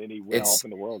 and then he went off in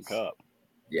the World Cup.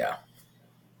 Yeah.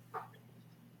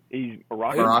 He's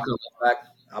Morocco left back,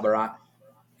 Amabarat.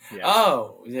 Yeah.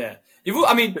 Oh, yeah.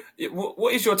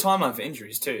 What is your timeline for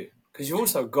injuries too? Because you've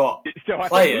also got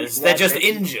players, they're just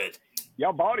injured.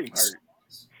 Y'all bought him hurt.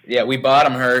 Yeah, we bought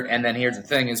him hurt, and then here's the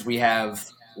thing is we have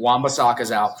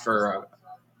Wan-Bissaka's out for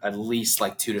at least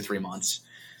like 2 to 3 months.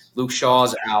 Luke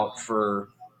Shaw's out for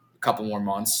a couple more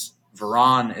months.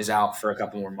 Varane is out for a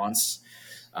couple more months.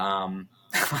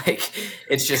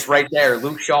 It's just right there.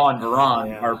 Luke Shaw and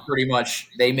Varane are pretty much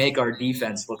 – they make our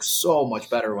defense look so much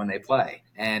better when they play.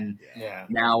 And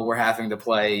now we're having to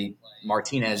play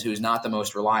Martinez, who's not the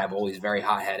most reliable. He's very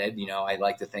hot-headed. I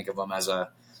like to think of him as a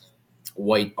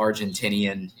white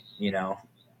Argentinian,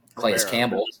 Calais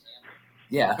Campbell.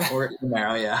 Yeah, or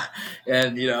Romero, yeah.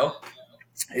 And,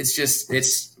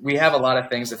 we have a lot of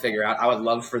things to figure out. I would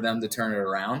love for them to turn it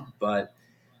around, but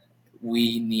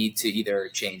we need to either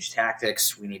change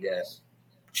tactics. We need to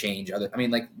change other. I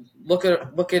mean, like look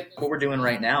at what we're doing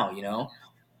right now. You know,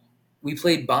 we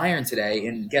played Bayern today,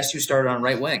 and guess who started on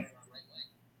right wing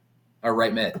or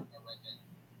right mid?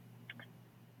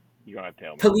 You're gonna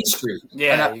tell me. Pelistri.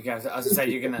 Yeah, you guys. I was gonna say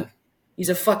you're gonna. He's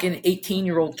a fucking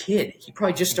 18-year-old kid. He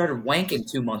probably just started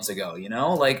wanking 2 months ago. You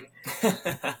know, like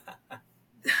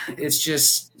it's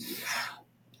just.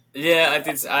 Yeah,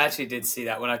 I actually did see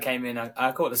that when I came in.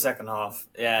 I caught the second half.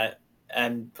 Yeah,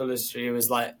 and Pelistri was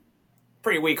like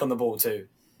pretty weak on the ball too.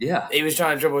 Yeah, he was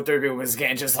trying to dribble through people, was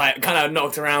getting just like kind of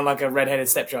knocked around like a redheaded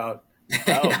stepchild.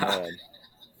 Oh man,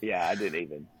 yeah, I didn't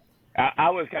even. I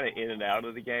was kind of in and out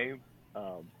of the game.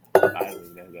 I don't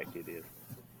even know who that kid is.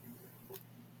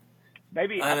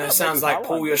 Maybe I know it sounds like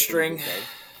pull your string.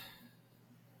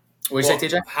 What did you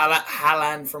say, TJ?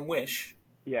 Haaland from Wish.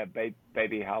 Yeah,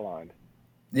 baby Haaland.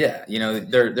 Yeah, you know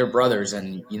they're brothers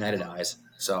in United eyes.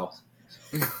 So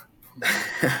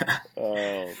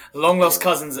long lost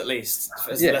cousins at least.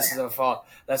 It's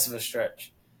less of a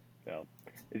stretch. So,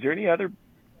 is there any other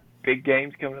big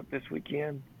games coming up this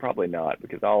weekend? Probably not,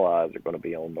 because all eyes are going to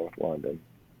be on North London.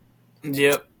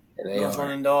 Yep. North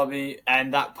London Derby,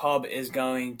 and that pub is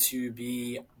going to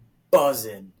be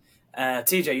buzzing.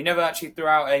 TJ, you never actually threw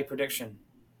out a prediction.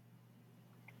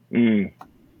 1-1.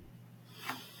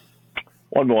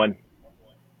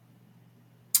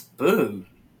 Boo.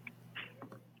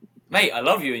 Mate, I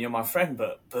love you and you're my friend,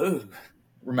 but boo.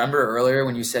 Remember earlier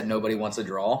when you said nobody wants a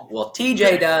draw? Well,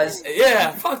 TJ does.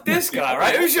 Yeah, fuck this guy,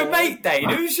 right? Who's your mate, Dane?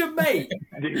 Who's your mate?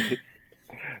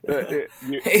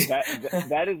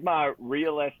 That is my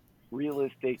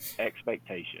realistic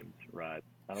expectations, right?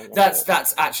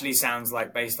 That's actually sounds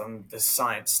like based on the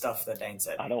science stuff that Dane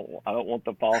said. I don't want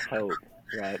the false hope,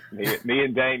 right? Me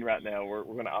and Dane right now, we're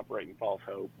going to operate in false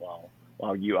hope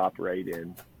while you operate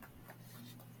in.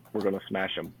 We're going to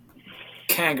smash them.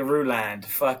 Kangaroo land,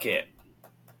 fuck it.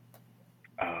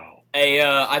 Oh. Hey,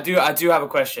 I do have a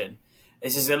question.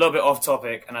 This is a little bit off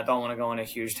topic, and I don't want to go on a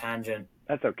huge tangent.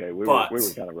 That's okay. We were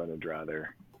kind of running dry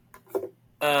there.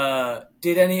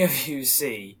 Did any of you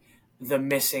see the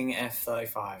missing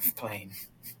F-35 plane?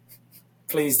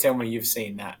 Please tell me you've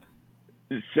seen that.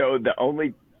 So the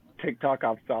only TikTok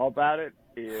I saw about it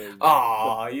is.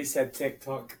 Oh, you said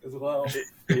TikTok as well.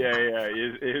 Yeah.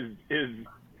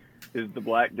 Is the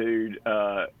black dude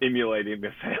emulating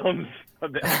the sounds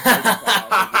of the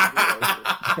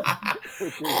F-35, which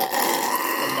is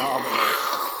phenomenal.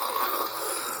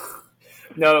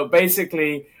 No,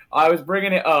 basically, I was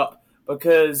bringing it up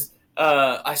because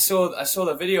I saw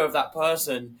the video of that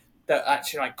person that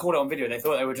actually like caught it on video. They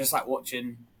thought they were just like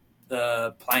watching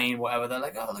the plane, whatever. They're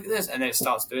like, "Oh, look at this!" And then it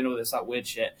starts doing all this like weird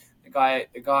shit. The guy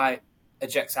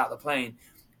ejects out the plane,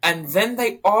 and then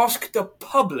they ask the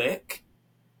public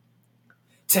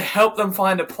to help them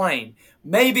find a plane.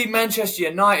 Maybe Manchester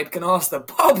United can ask the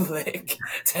public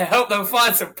to help them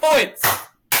find some points.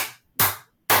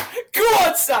 Go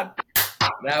on, son.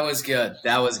 That was good.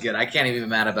 I can't even be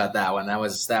mad about that one. That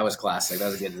was classic. That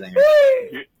was a good thing.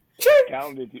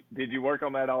 Callum, did you work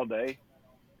on that all day?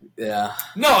 Yeah.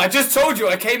 No, I just told you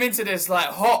I came into this like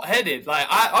hot-headed. Like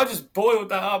I just boiled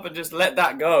that up and just let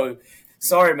that go.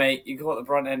 Sorry, mate. You caught the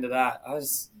brunt end of that.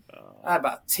 I had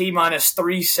about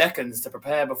T-3 seconds to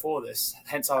prepare before this.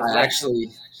 Hence, I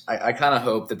kind of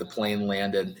hope that the plane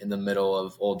landed in the middle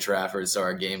of Old Trafford so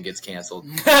our game gets canceled.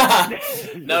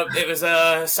 No, it was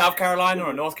South Carolina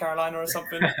or North Carolina or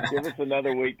something. Give us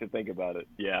another week to think about it.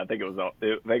 Yeah, I think it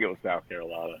was South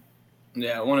Carolina.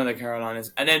 Yeah, one of the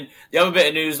Carolinas. And then the other bit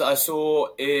of news that I saw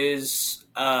is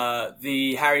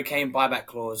the Harry Kane buyback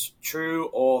clause. True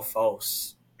or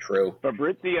false? True.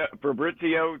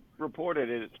 Fabrizio reported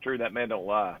it. It's true. That man don't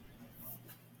lie.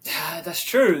 That's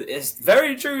true. It's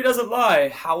very true. He doesn't lie.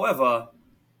 However,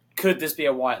 could this be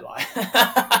a white lie?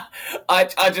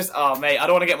 I just, mate, I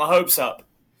don't want to get my hopes up.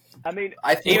 I mean,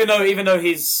 even though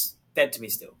he's dead to me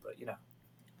still, but you know.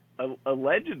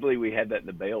 Allegedly, we had that in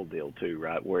the bail deal too,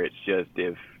 right? Where it's just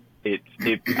if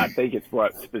I think it's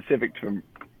what specific to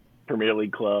Premier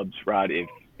League clubs, right? If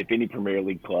any Premier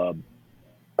League club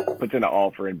puts in an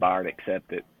offer and Bayern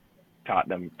accepts it,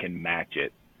 Tottenham can match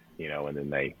it, you know, and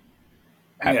then they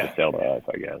have to sell to us,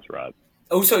 I guess, right?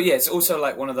 Also, yeah, it's also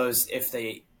like one of those if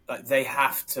they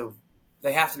have to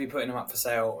be putting them up for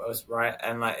sale, right?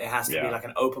 And like it has to be like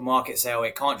an open market sale.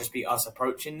 It can't just be us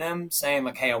approaching them saying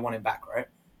like, "Hey, I want him back," right?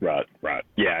 Right.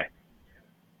 Yeah.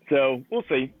 So we'll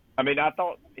see. I mean, I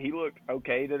thought he looked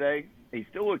okay today. He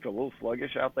still looked a little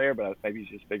sluggish out there, but maybe he's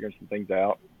just figuring some things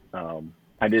out.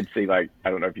 I did see, like, I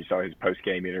don't know if you saw his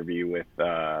post-game interview with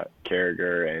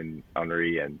Carragher and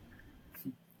Henry and.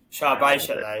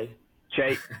 Shabbat.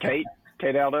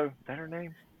 Kate Aldo, is that her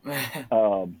name?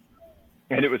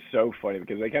 And it was so funny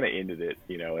because they kind of ended it,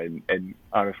 and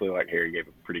honestly, like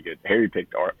Harry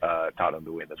picked Tottenham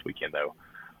to win this weekend though.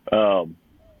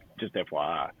 Just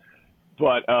FYI.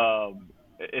 But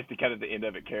it's the kind of the end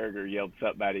of it. Carragher yelled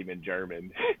something at him in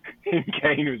German, and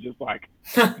Kane was just like,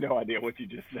 "No idea what you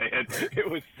just said." It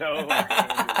was so like,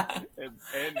 and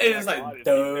it was like, he's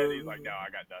like, "No, I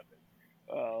got nothing."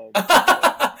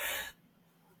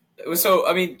 So,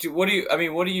 I mean, what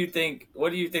do you think? What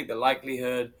do you think the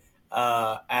likelihood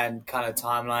and kind of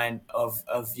timeline of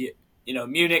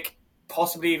Munich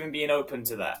possibly even being open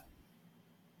to that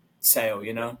sale?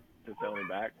 To sell him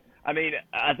back. I mean,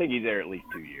 I think he's there at least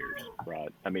 2 years,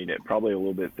 right? I mean, it probably a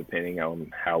little bit depending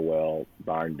on how well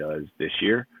Bayern does this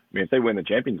year. I mean, if they win the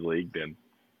Champions League, then,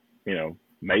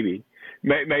 maybe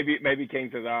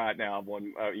King says, all right, now I've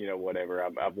won, whatever.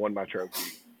 I've won my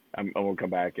trophy. I'm going to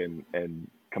come back and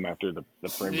come after the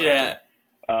Premier. Yeah.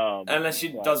 Unless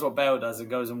she does what Bale does and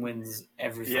goes and wins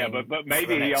everything. Yeah, but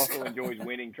maybe he also enjoys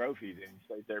winning trophies and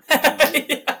stays there for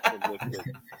 2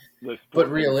 years.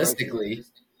 But realistically,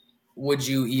 would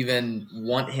you even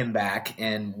want him back?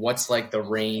 And what's like the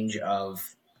range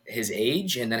of his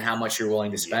age, and then how much you're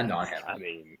willing to spend on him? I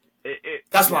mean,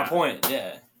 that's my point.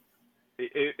 Yeah.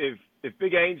 If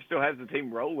Big Ange still has the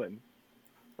team rolling,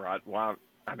 right? Well,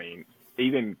 I mean,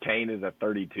 even Kane as a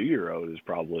 32-year-old is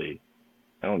probably,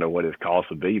 I don't know what his cost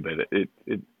would be, but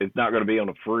it's not going to be on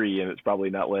a free, and it's probably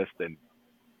not less than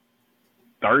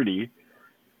 30.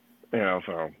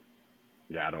 So.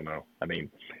 Yeah, I don't know. I mean,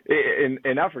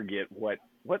 and I forget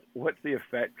what's the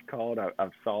effect called. I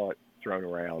saw it thrown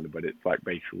around, but it's like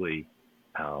basically,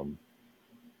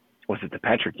 was it the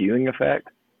Patrick Ewing effect?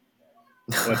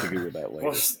 We'll have to Google that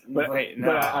later.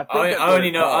 No. I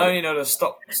only know the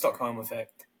Stockholm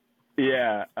effect.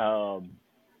 Yeah,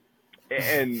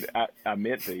 and I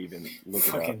meant to even look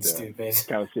it up. Fucking stupid.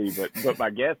 Kind of see, but my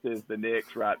guess is the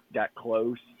Knicks got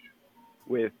close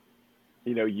with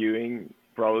Ewing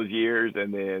for all those years,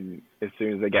 and then as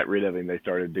soon as they got rid of him, they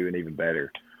started doing even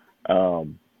better. So,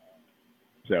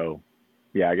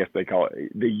 yeah, I guess they call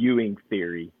it the Ewing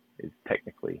theory is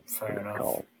technically what it's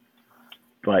called.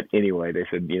 But anyway, they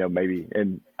said, maybe,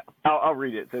 and I'll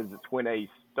read it. It says it's when a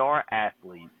star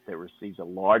athlete that receives a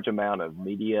large amount of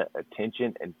media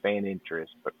attention and fan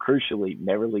interest, but crucially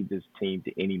never leads his team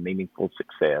to any meaningful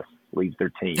success, leaves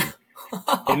their team.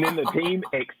 And then the team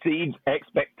exceeds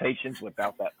expectations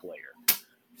without that player.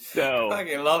 So I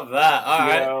fucking love that. All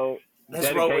right,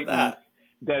 let's roll with that.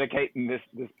 Dedicating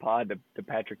this pod to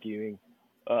Patrick Ewing.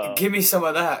 Give me some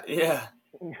of that, yeah.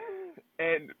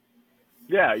 And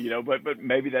yeah, but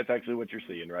maybe that's actually what you're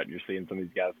seeing, right? You're seeing some of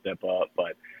these guys step up,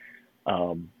 but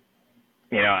I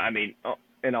mean,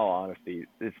 in all honesty,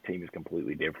 this team is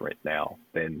completely different now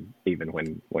than even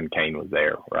when Kane was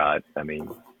there, right? I mean,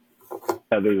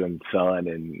 other than Son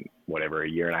and whatever, a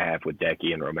year and a half with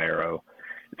Decky and Romero,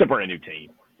 it's a brand new team.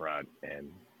 Right,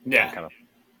 and kind of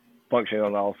functioning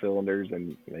on all cylinders,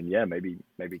 and yeah, maybe.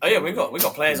 Oh yeah, we got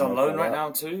players on loan right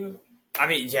now too. I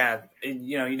mean, yeah,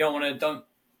 you don't want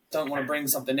to bring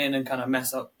something in and kind of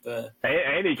mess up the.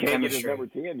 And he can't get his number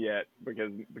 10 yet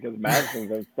because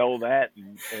Madison's stole that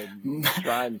and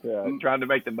trying to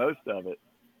make the most of it.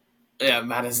 Yeah,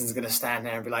 Madison's gonna stand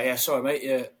there and be like, "Yeah, sorry, mate.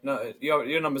 Yeah, no,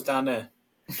 your number's down there."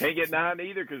 Can't get 9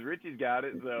 either because Richie's got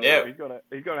it, so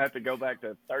he's gonna have to go back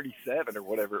to 37 or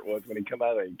whatever it was when he come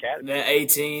out of the academy. Yeah,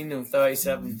 18 or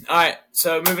 37. All right,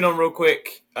 so moving on real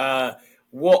quick.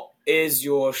 What is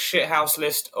your shithouse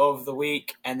list of the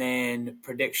week, and then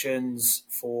predictions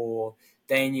for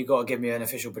Dane? You got to give me an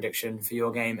official prediction for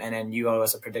your game, and then you owe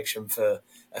us a prediction for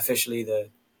officially the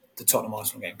Tottenham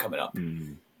Arsenal game coming up.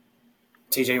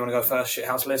 TJ, you want to go first?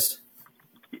 Shithouse list.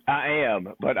 I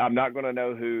am, but I'm not going to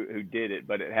know who did it.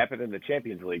 But it happened in the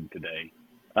Champions League today.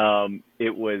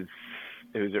 It was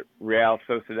Real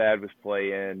Sociedad was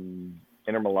playing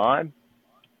Inter Milan.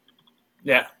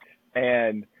 Yeah,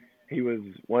 and he was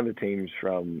one of the he's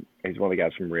one of the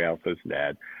guys from Real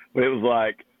Sociedad. But it was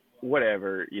like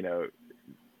whatever,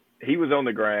 he was on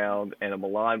the ground, and a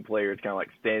Milan player is kind of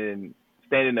like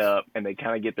standing up, and they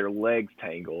kind of get their legs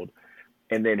tangled.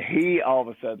 And then he all of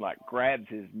a sudden like grabs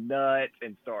his nuts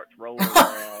and starts rolling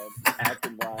around,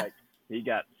 acting like he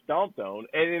got stomped on.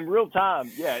 And in real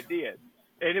time, yeah, it did.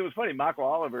 And it was funny. Michael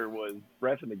Oliver was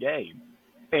reffing the game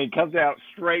and comes out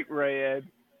straight red.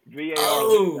 VAR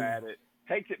looks at it,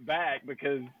 takes it back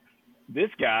because this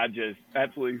guy just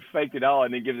absolutely faked it all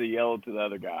and then gives a yellow to the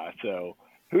other guy. So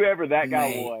whoever that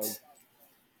guy was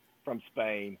from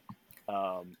Spain.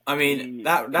 I mean, he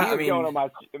was going on my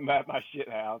shit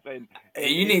house, and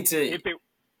you need to.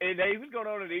 and he was going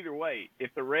on it either way.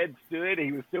 If the red stood,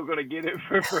 he was still going to get it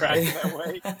for acting that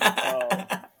way.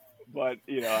 But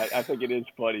I think it is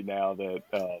funny now that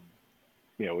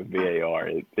with VAR,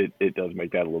 it does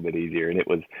make that a little bit easier. And it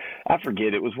was, I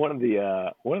forget, it was one of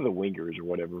the wingers or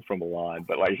whatever from Milan,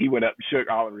 but like he went up and shook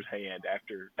Oliver's hand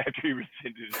after he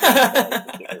rescinded his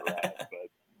but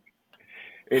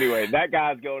anyway, that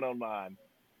guy's going on mine.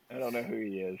 I don't know who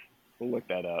he is. We'll look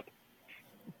that up.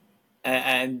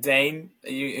 And Dane,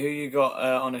 who you got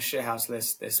on a shithouse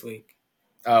list this week?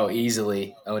 Oh,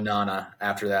 easily Onana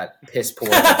after that piss poor.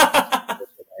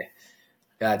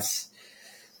 That's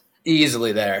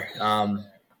easily there. I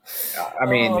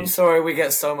mean, I'm sorry, we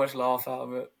get so much laugh out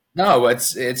of it. No,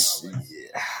 it's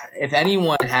if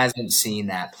anyone hasn't seen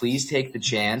that, please take the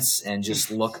chance and just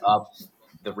look up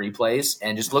the replays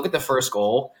and just look at the first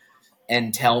goal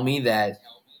and tell me that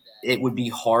it would be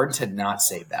hard to not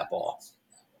save that ball.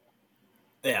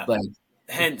 Yeah. Like,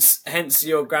 hence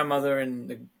your grandmother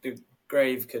in the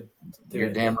grave could do You're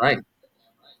it. damn right.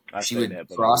 She would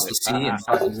cross the sea and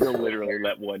I will literally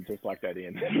let one just like that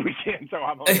in this weekend. So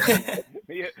I'm on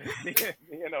me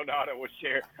and Onana will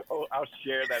share. I'll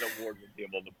share that award with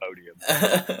him on the podium.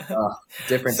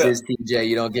 Difference is, TJ,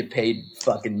 you don't get paid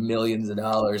fucking millions of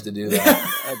dollars to do that.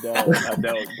 I don't.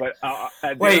 But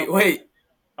I wait.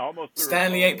 Almost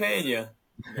Stanley ain't paying you.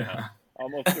 Yeah.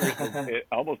 Almost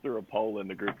threw a poll in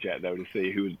the group chat though to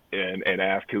see who and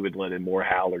ask who would let in more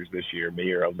howlers this year,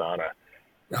 me or Onana.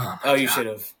 Oh, you should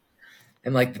have.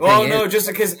 And like, just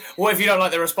because. What if you don't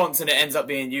like the response and it ends up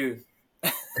being you?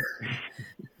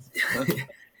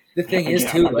 The thing is,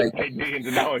 too, like, paid millions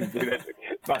of dollars to do that.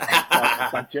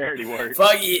 It's my charity work.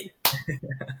 Fuck it.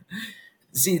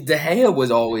 See, De Gea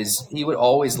would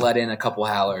always let in a couple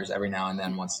howlers every now and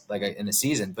then once, like in the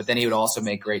season, but then he would also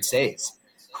make great saves.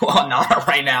 Well, not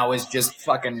right now is just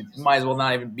fucking might as well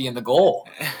not even be in the goal.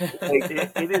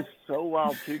 It is so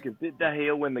wild too because did De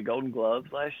Gea win the Golden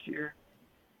Gloves last year?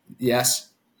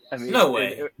 Yes. I mean, no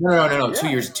way. No. Yeah. 2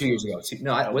 years ago. Was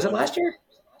it last year?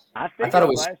 I thought it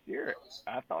was last year.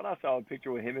 I thought I saw a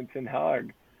picture with him and Ten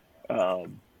Hag.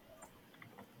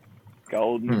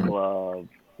 Golden Glove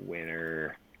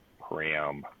winner,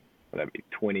 Prem. Would that be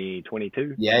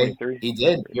 2022? Yeah, 23? He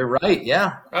did. You're right.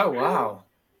 Yeah. Oh wow.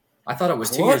 I thought it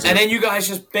was 2 years ago. And then you guys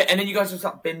just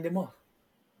binned him off.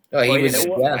 Oh, he was.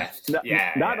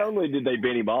 Not only did they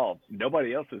bin him off,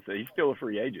 nobody else is. He's still a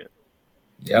free agent.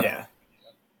 Yep. Yeah.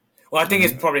 Well, I think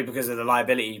it's probably because of the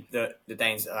liability that the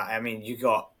Danes. I mean, you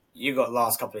got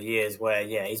last couple of years where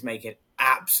he's making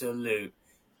absolute,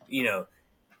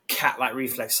 cat-like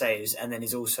reflex saves, and then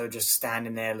he's also just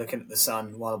standing there looking at the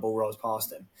sun while the ball rolls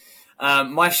past him.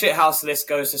 My shithouse list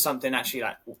goes to something actually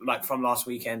like from last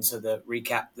weekend, so the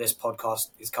recap this podcast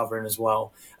is covering as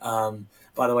well.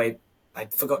 By the way, I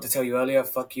forgot to tell you earlier,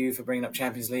 fuck you for bringing up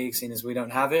Champions League, seeing as we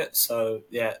don't have it. So,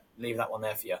 yeah, leave that one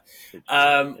there for you.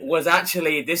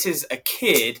 This is a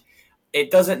kid.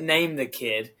 It doesn't name the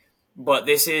kid, but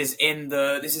this is in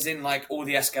like all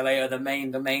the escalator, the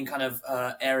main kind of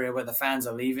area where the fans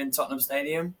are leaving Tottenham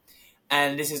Stadium.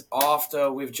 And this is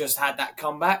after we've just had that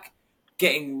comeback,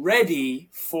 getting ready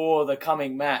for the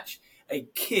coming match. A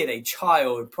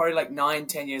child, probably like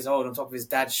 9-10 years old, on top of his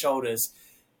dad's shoulders.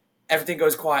 Everything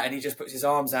goes quiet and he just puts his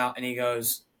arms out and he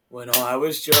goes, "When I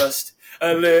was just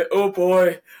a little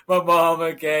boy, my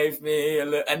mama gave me a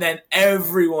little..." And then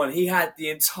he had the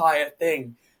entire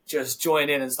thing just join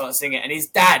in and start singing. And his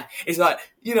dad is like,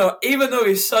 even though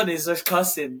his son is just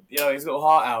cussing, his little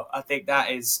heart out, I think that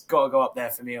is got to go up there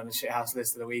for me on the shithouse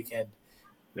list of the weekend.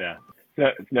 Yeah.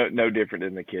 No different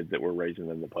than the kids that we're raising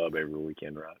in the pub every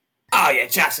weekend, right? Oh, yeah,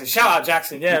 Jackson. Shout out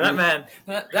Jackson. Yeah, that man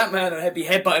will be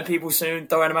headbutting people soon,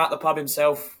 throwing them out the pub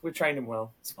himself. We trained him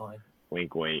well. It's fine.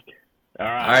 Wink, wink. All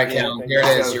right, Ken, here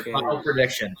it is, your final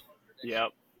prediction.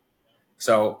 Yep.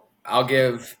 So I'll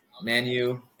give Man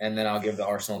U, and then I'll give the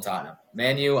Arsenal and Tottenham.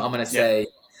 Man U, I'm going to say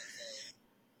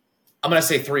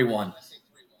 3-1.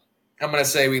 I'm going to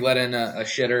say we let in a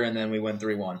shitter, and then we win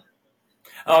 3-1.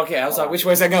 Okay, I was like, which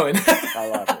way is that going? I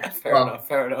love it. Fair enough.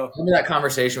 Remember that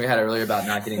conversation we had earlier about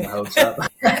not getting the hopes up?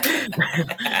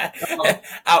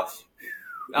 Out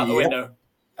the window.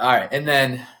 All right, and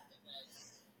then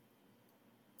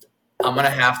I'm going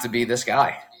to have to be this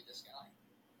guy.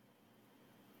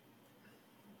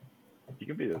 You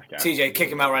can be this guy. TJ, kick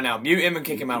him out right now. Mute him and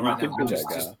kick him out right now. Just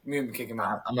mute him and kick him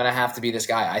out. I'm going to have to be this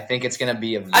guy. I think it's going to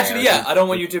be I don't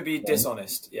want you to be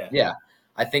dishonest. Yeah. Yeah.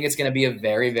 I think it's going to be a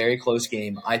very, very close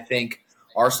game. I think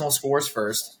Arsenal scores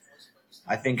first.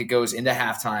 I think it goes into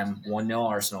halftime, 1-0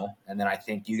 Arsenal. And then I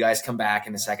think you guys come back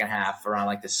in the second half around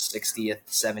like the 60th,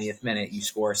 70th minute. You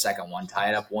score a second one, tie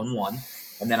it up 1-1.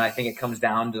 And then I think it comes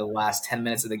down to the last 10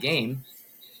 minutes of the game.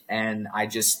 And I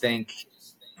just think,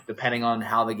 depending on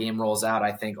how the game rolls out,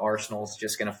 I think Arsenal's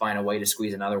just going to find a way to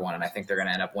squeeze another one. And I think they're going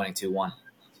to end up winning 2-1.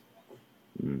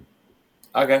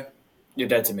 Okay. You're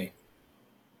dead to me.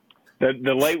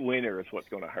 The late winner is what's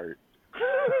going to hurt.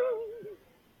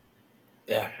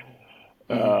 Yeah.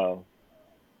 Oh.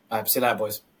 See you later,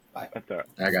 boys. Bye. That's all right.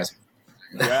 All right, guys.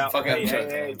 Yeah.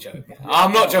 I'm joking.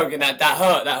 I'm not joking. That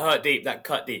hurt deep. That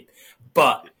cut deep.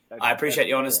 But I appreciate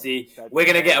your honesty. We're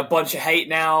going to get a bunch of hate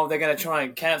now. They're going to try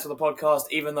and cancel the podcast,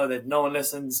 even though no one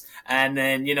listens. And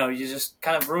then, you just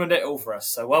kind of ruined it all for us.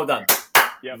 So well done.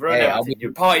 Yep. Ruined everything.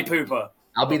 You're a party pooper.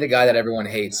 I'll be the guy that everyone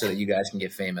hates so that you guys can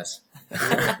get famous.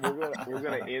 We're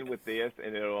gonna end with this,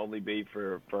 and it'll only be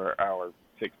for our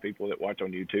 6 people that watch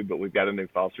on YouTube. But we've got a new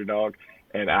foster dog,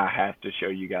 and I have to show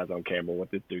you guys on camera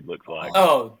what this dude looks like.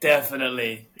 Oh,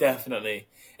 definitely.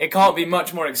 It can't be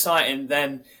much more exciting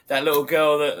than that little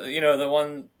girl that the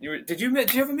one. Did you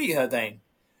ever meet her, Dane?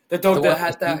 The dog that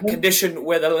had that condition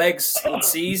where the legs would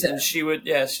seize and she would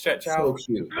stretch out. So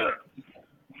cute.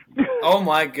 Oh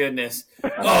my goodness!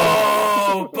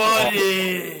 Oh,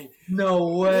 buddy! No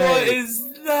way! What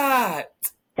is that?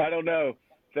 I don't know.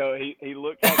 So he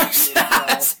looked like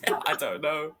I don't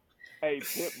know. A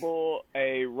pit bull,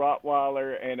 a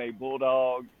Rottweiler, and a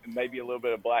bulldog, and maybe a little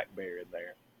bit of black bear in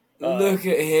there. Look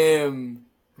at him,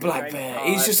 black bear.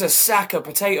 He's just a sack of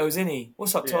potatoes, isn't he?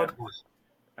 What's up, Todd?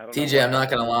 TJ, I'm not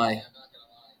gonna lie.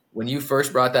 When you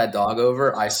first brought that dog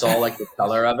over, I saw like the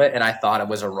color of it, and I thought it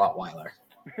was a Rottweiler.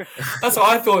 That's what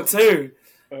I thought too.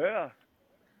 Yeah.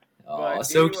 Oh, But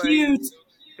so anyway, cute.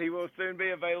 He will soon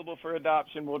be available for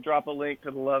adoption. We'll drop a link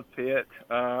to the Love Pit.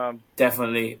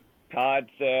 Definitely. Todd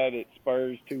said it's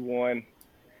Spurs 2-1.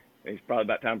 It's probably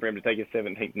about time for him to take his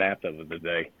 17th nap of the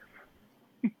day.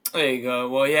 There you go.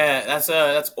 Well, yeah,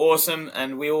 that's awesome,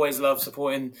 and we always love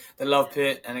supporting the Love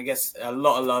Pit, and I guess a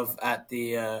lot of love at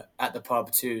the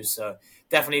pub too. So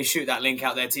definitely shoot that link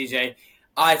out there, TJ.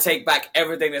 I take back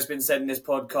everything that's been said in this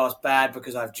podcast bad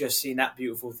because I've just seen that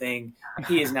beautiful thing.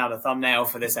 He is now the thumbnail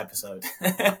for this episode.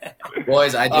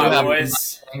 Boys, I do have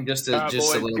boys. just a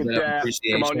little bit of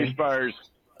appreciation. Come on, you Spurs.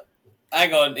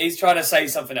 Hang on, he's trying to say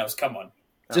something else. Come on.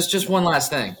 Just one last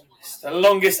thing. It's the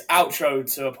longest outro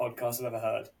to a podcast I've ever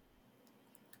heard.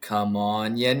 Come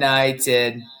on,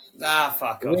 United.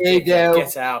 Fuck off.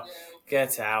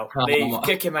 Get out. Leave.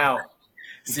 Kick him out.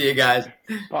 See you guys.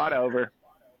 Pot over.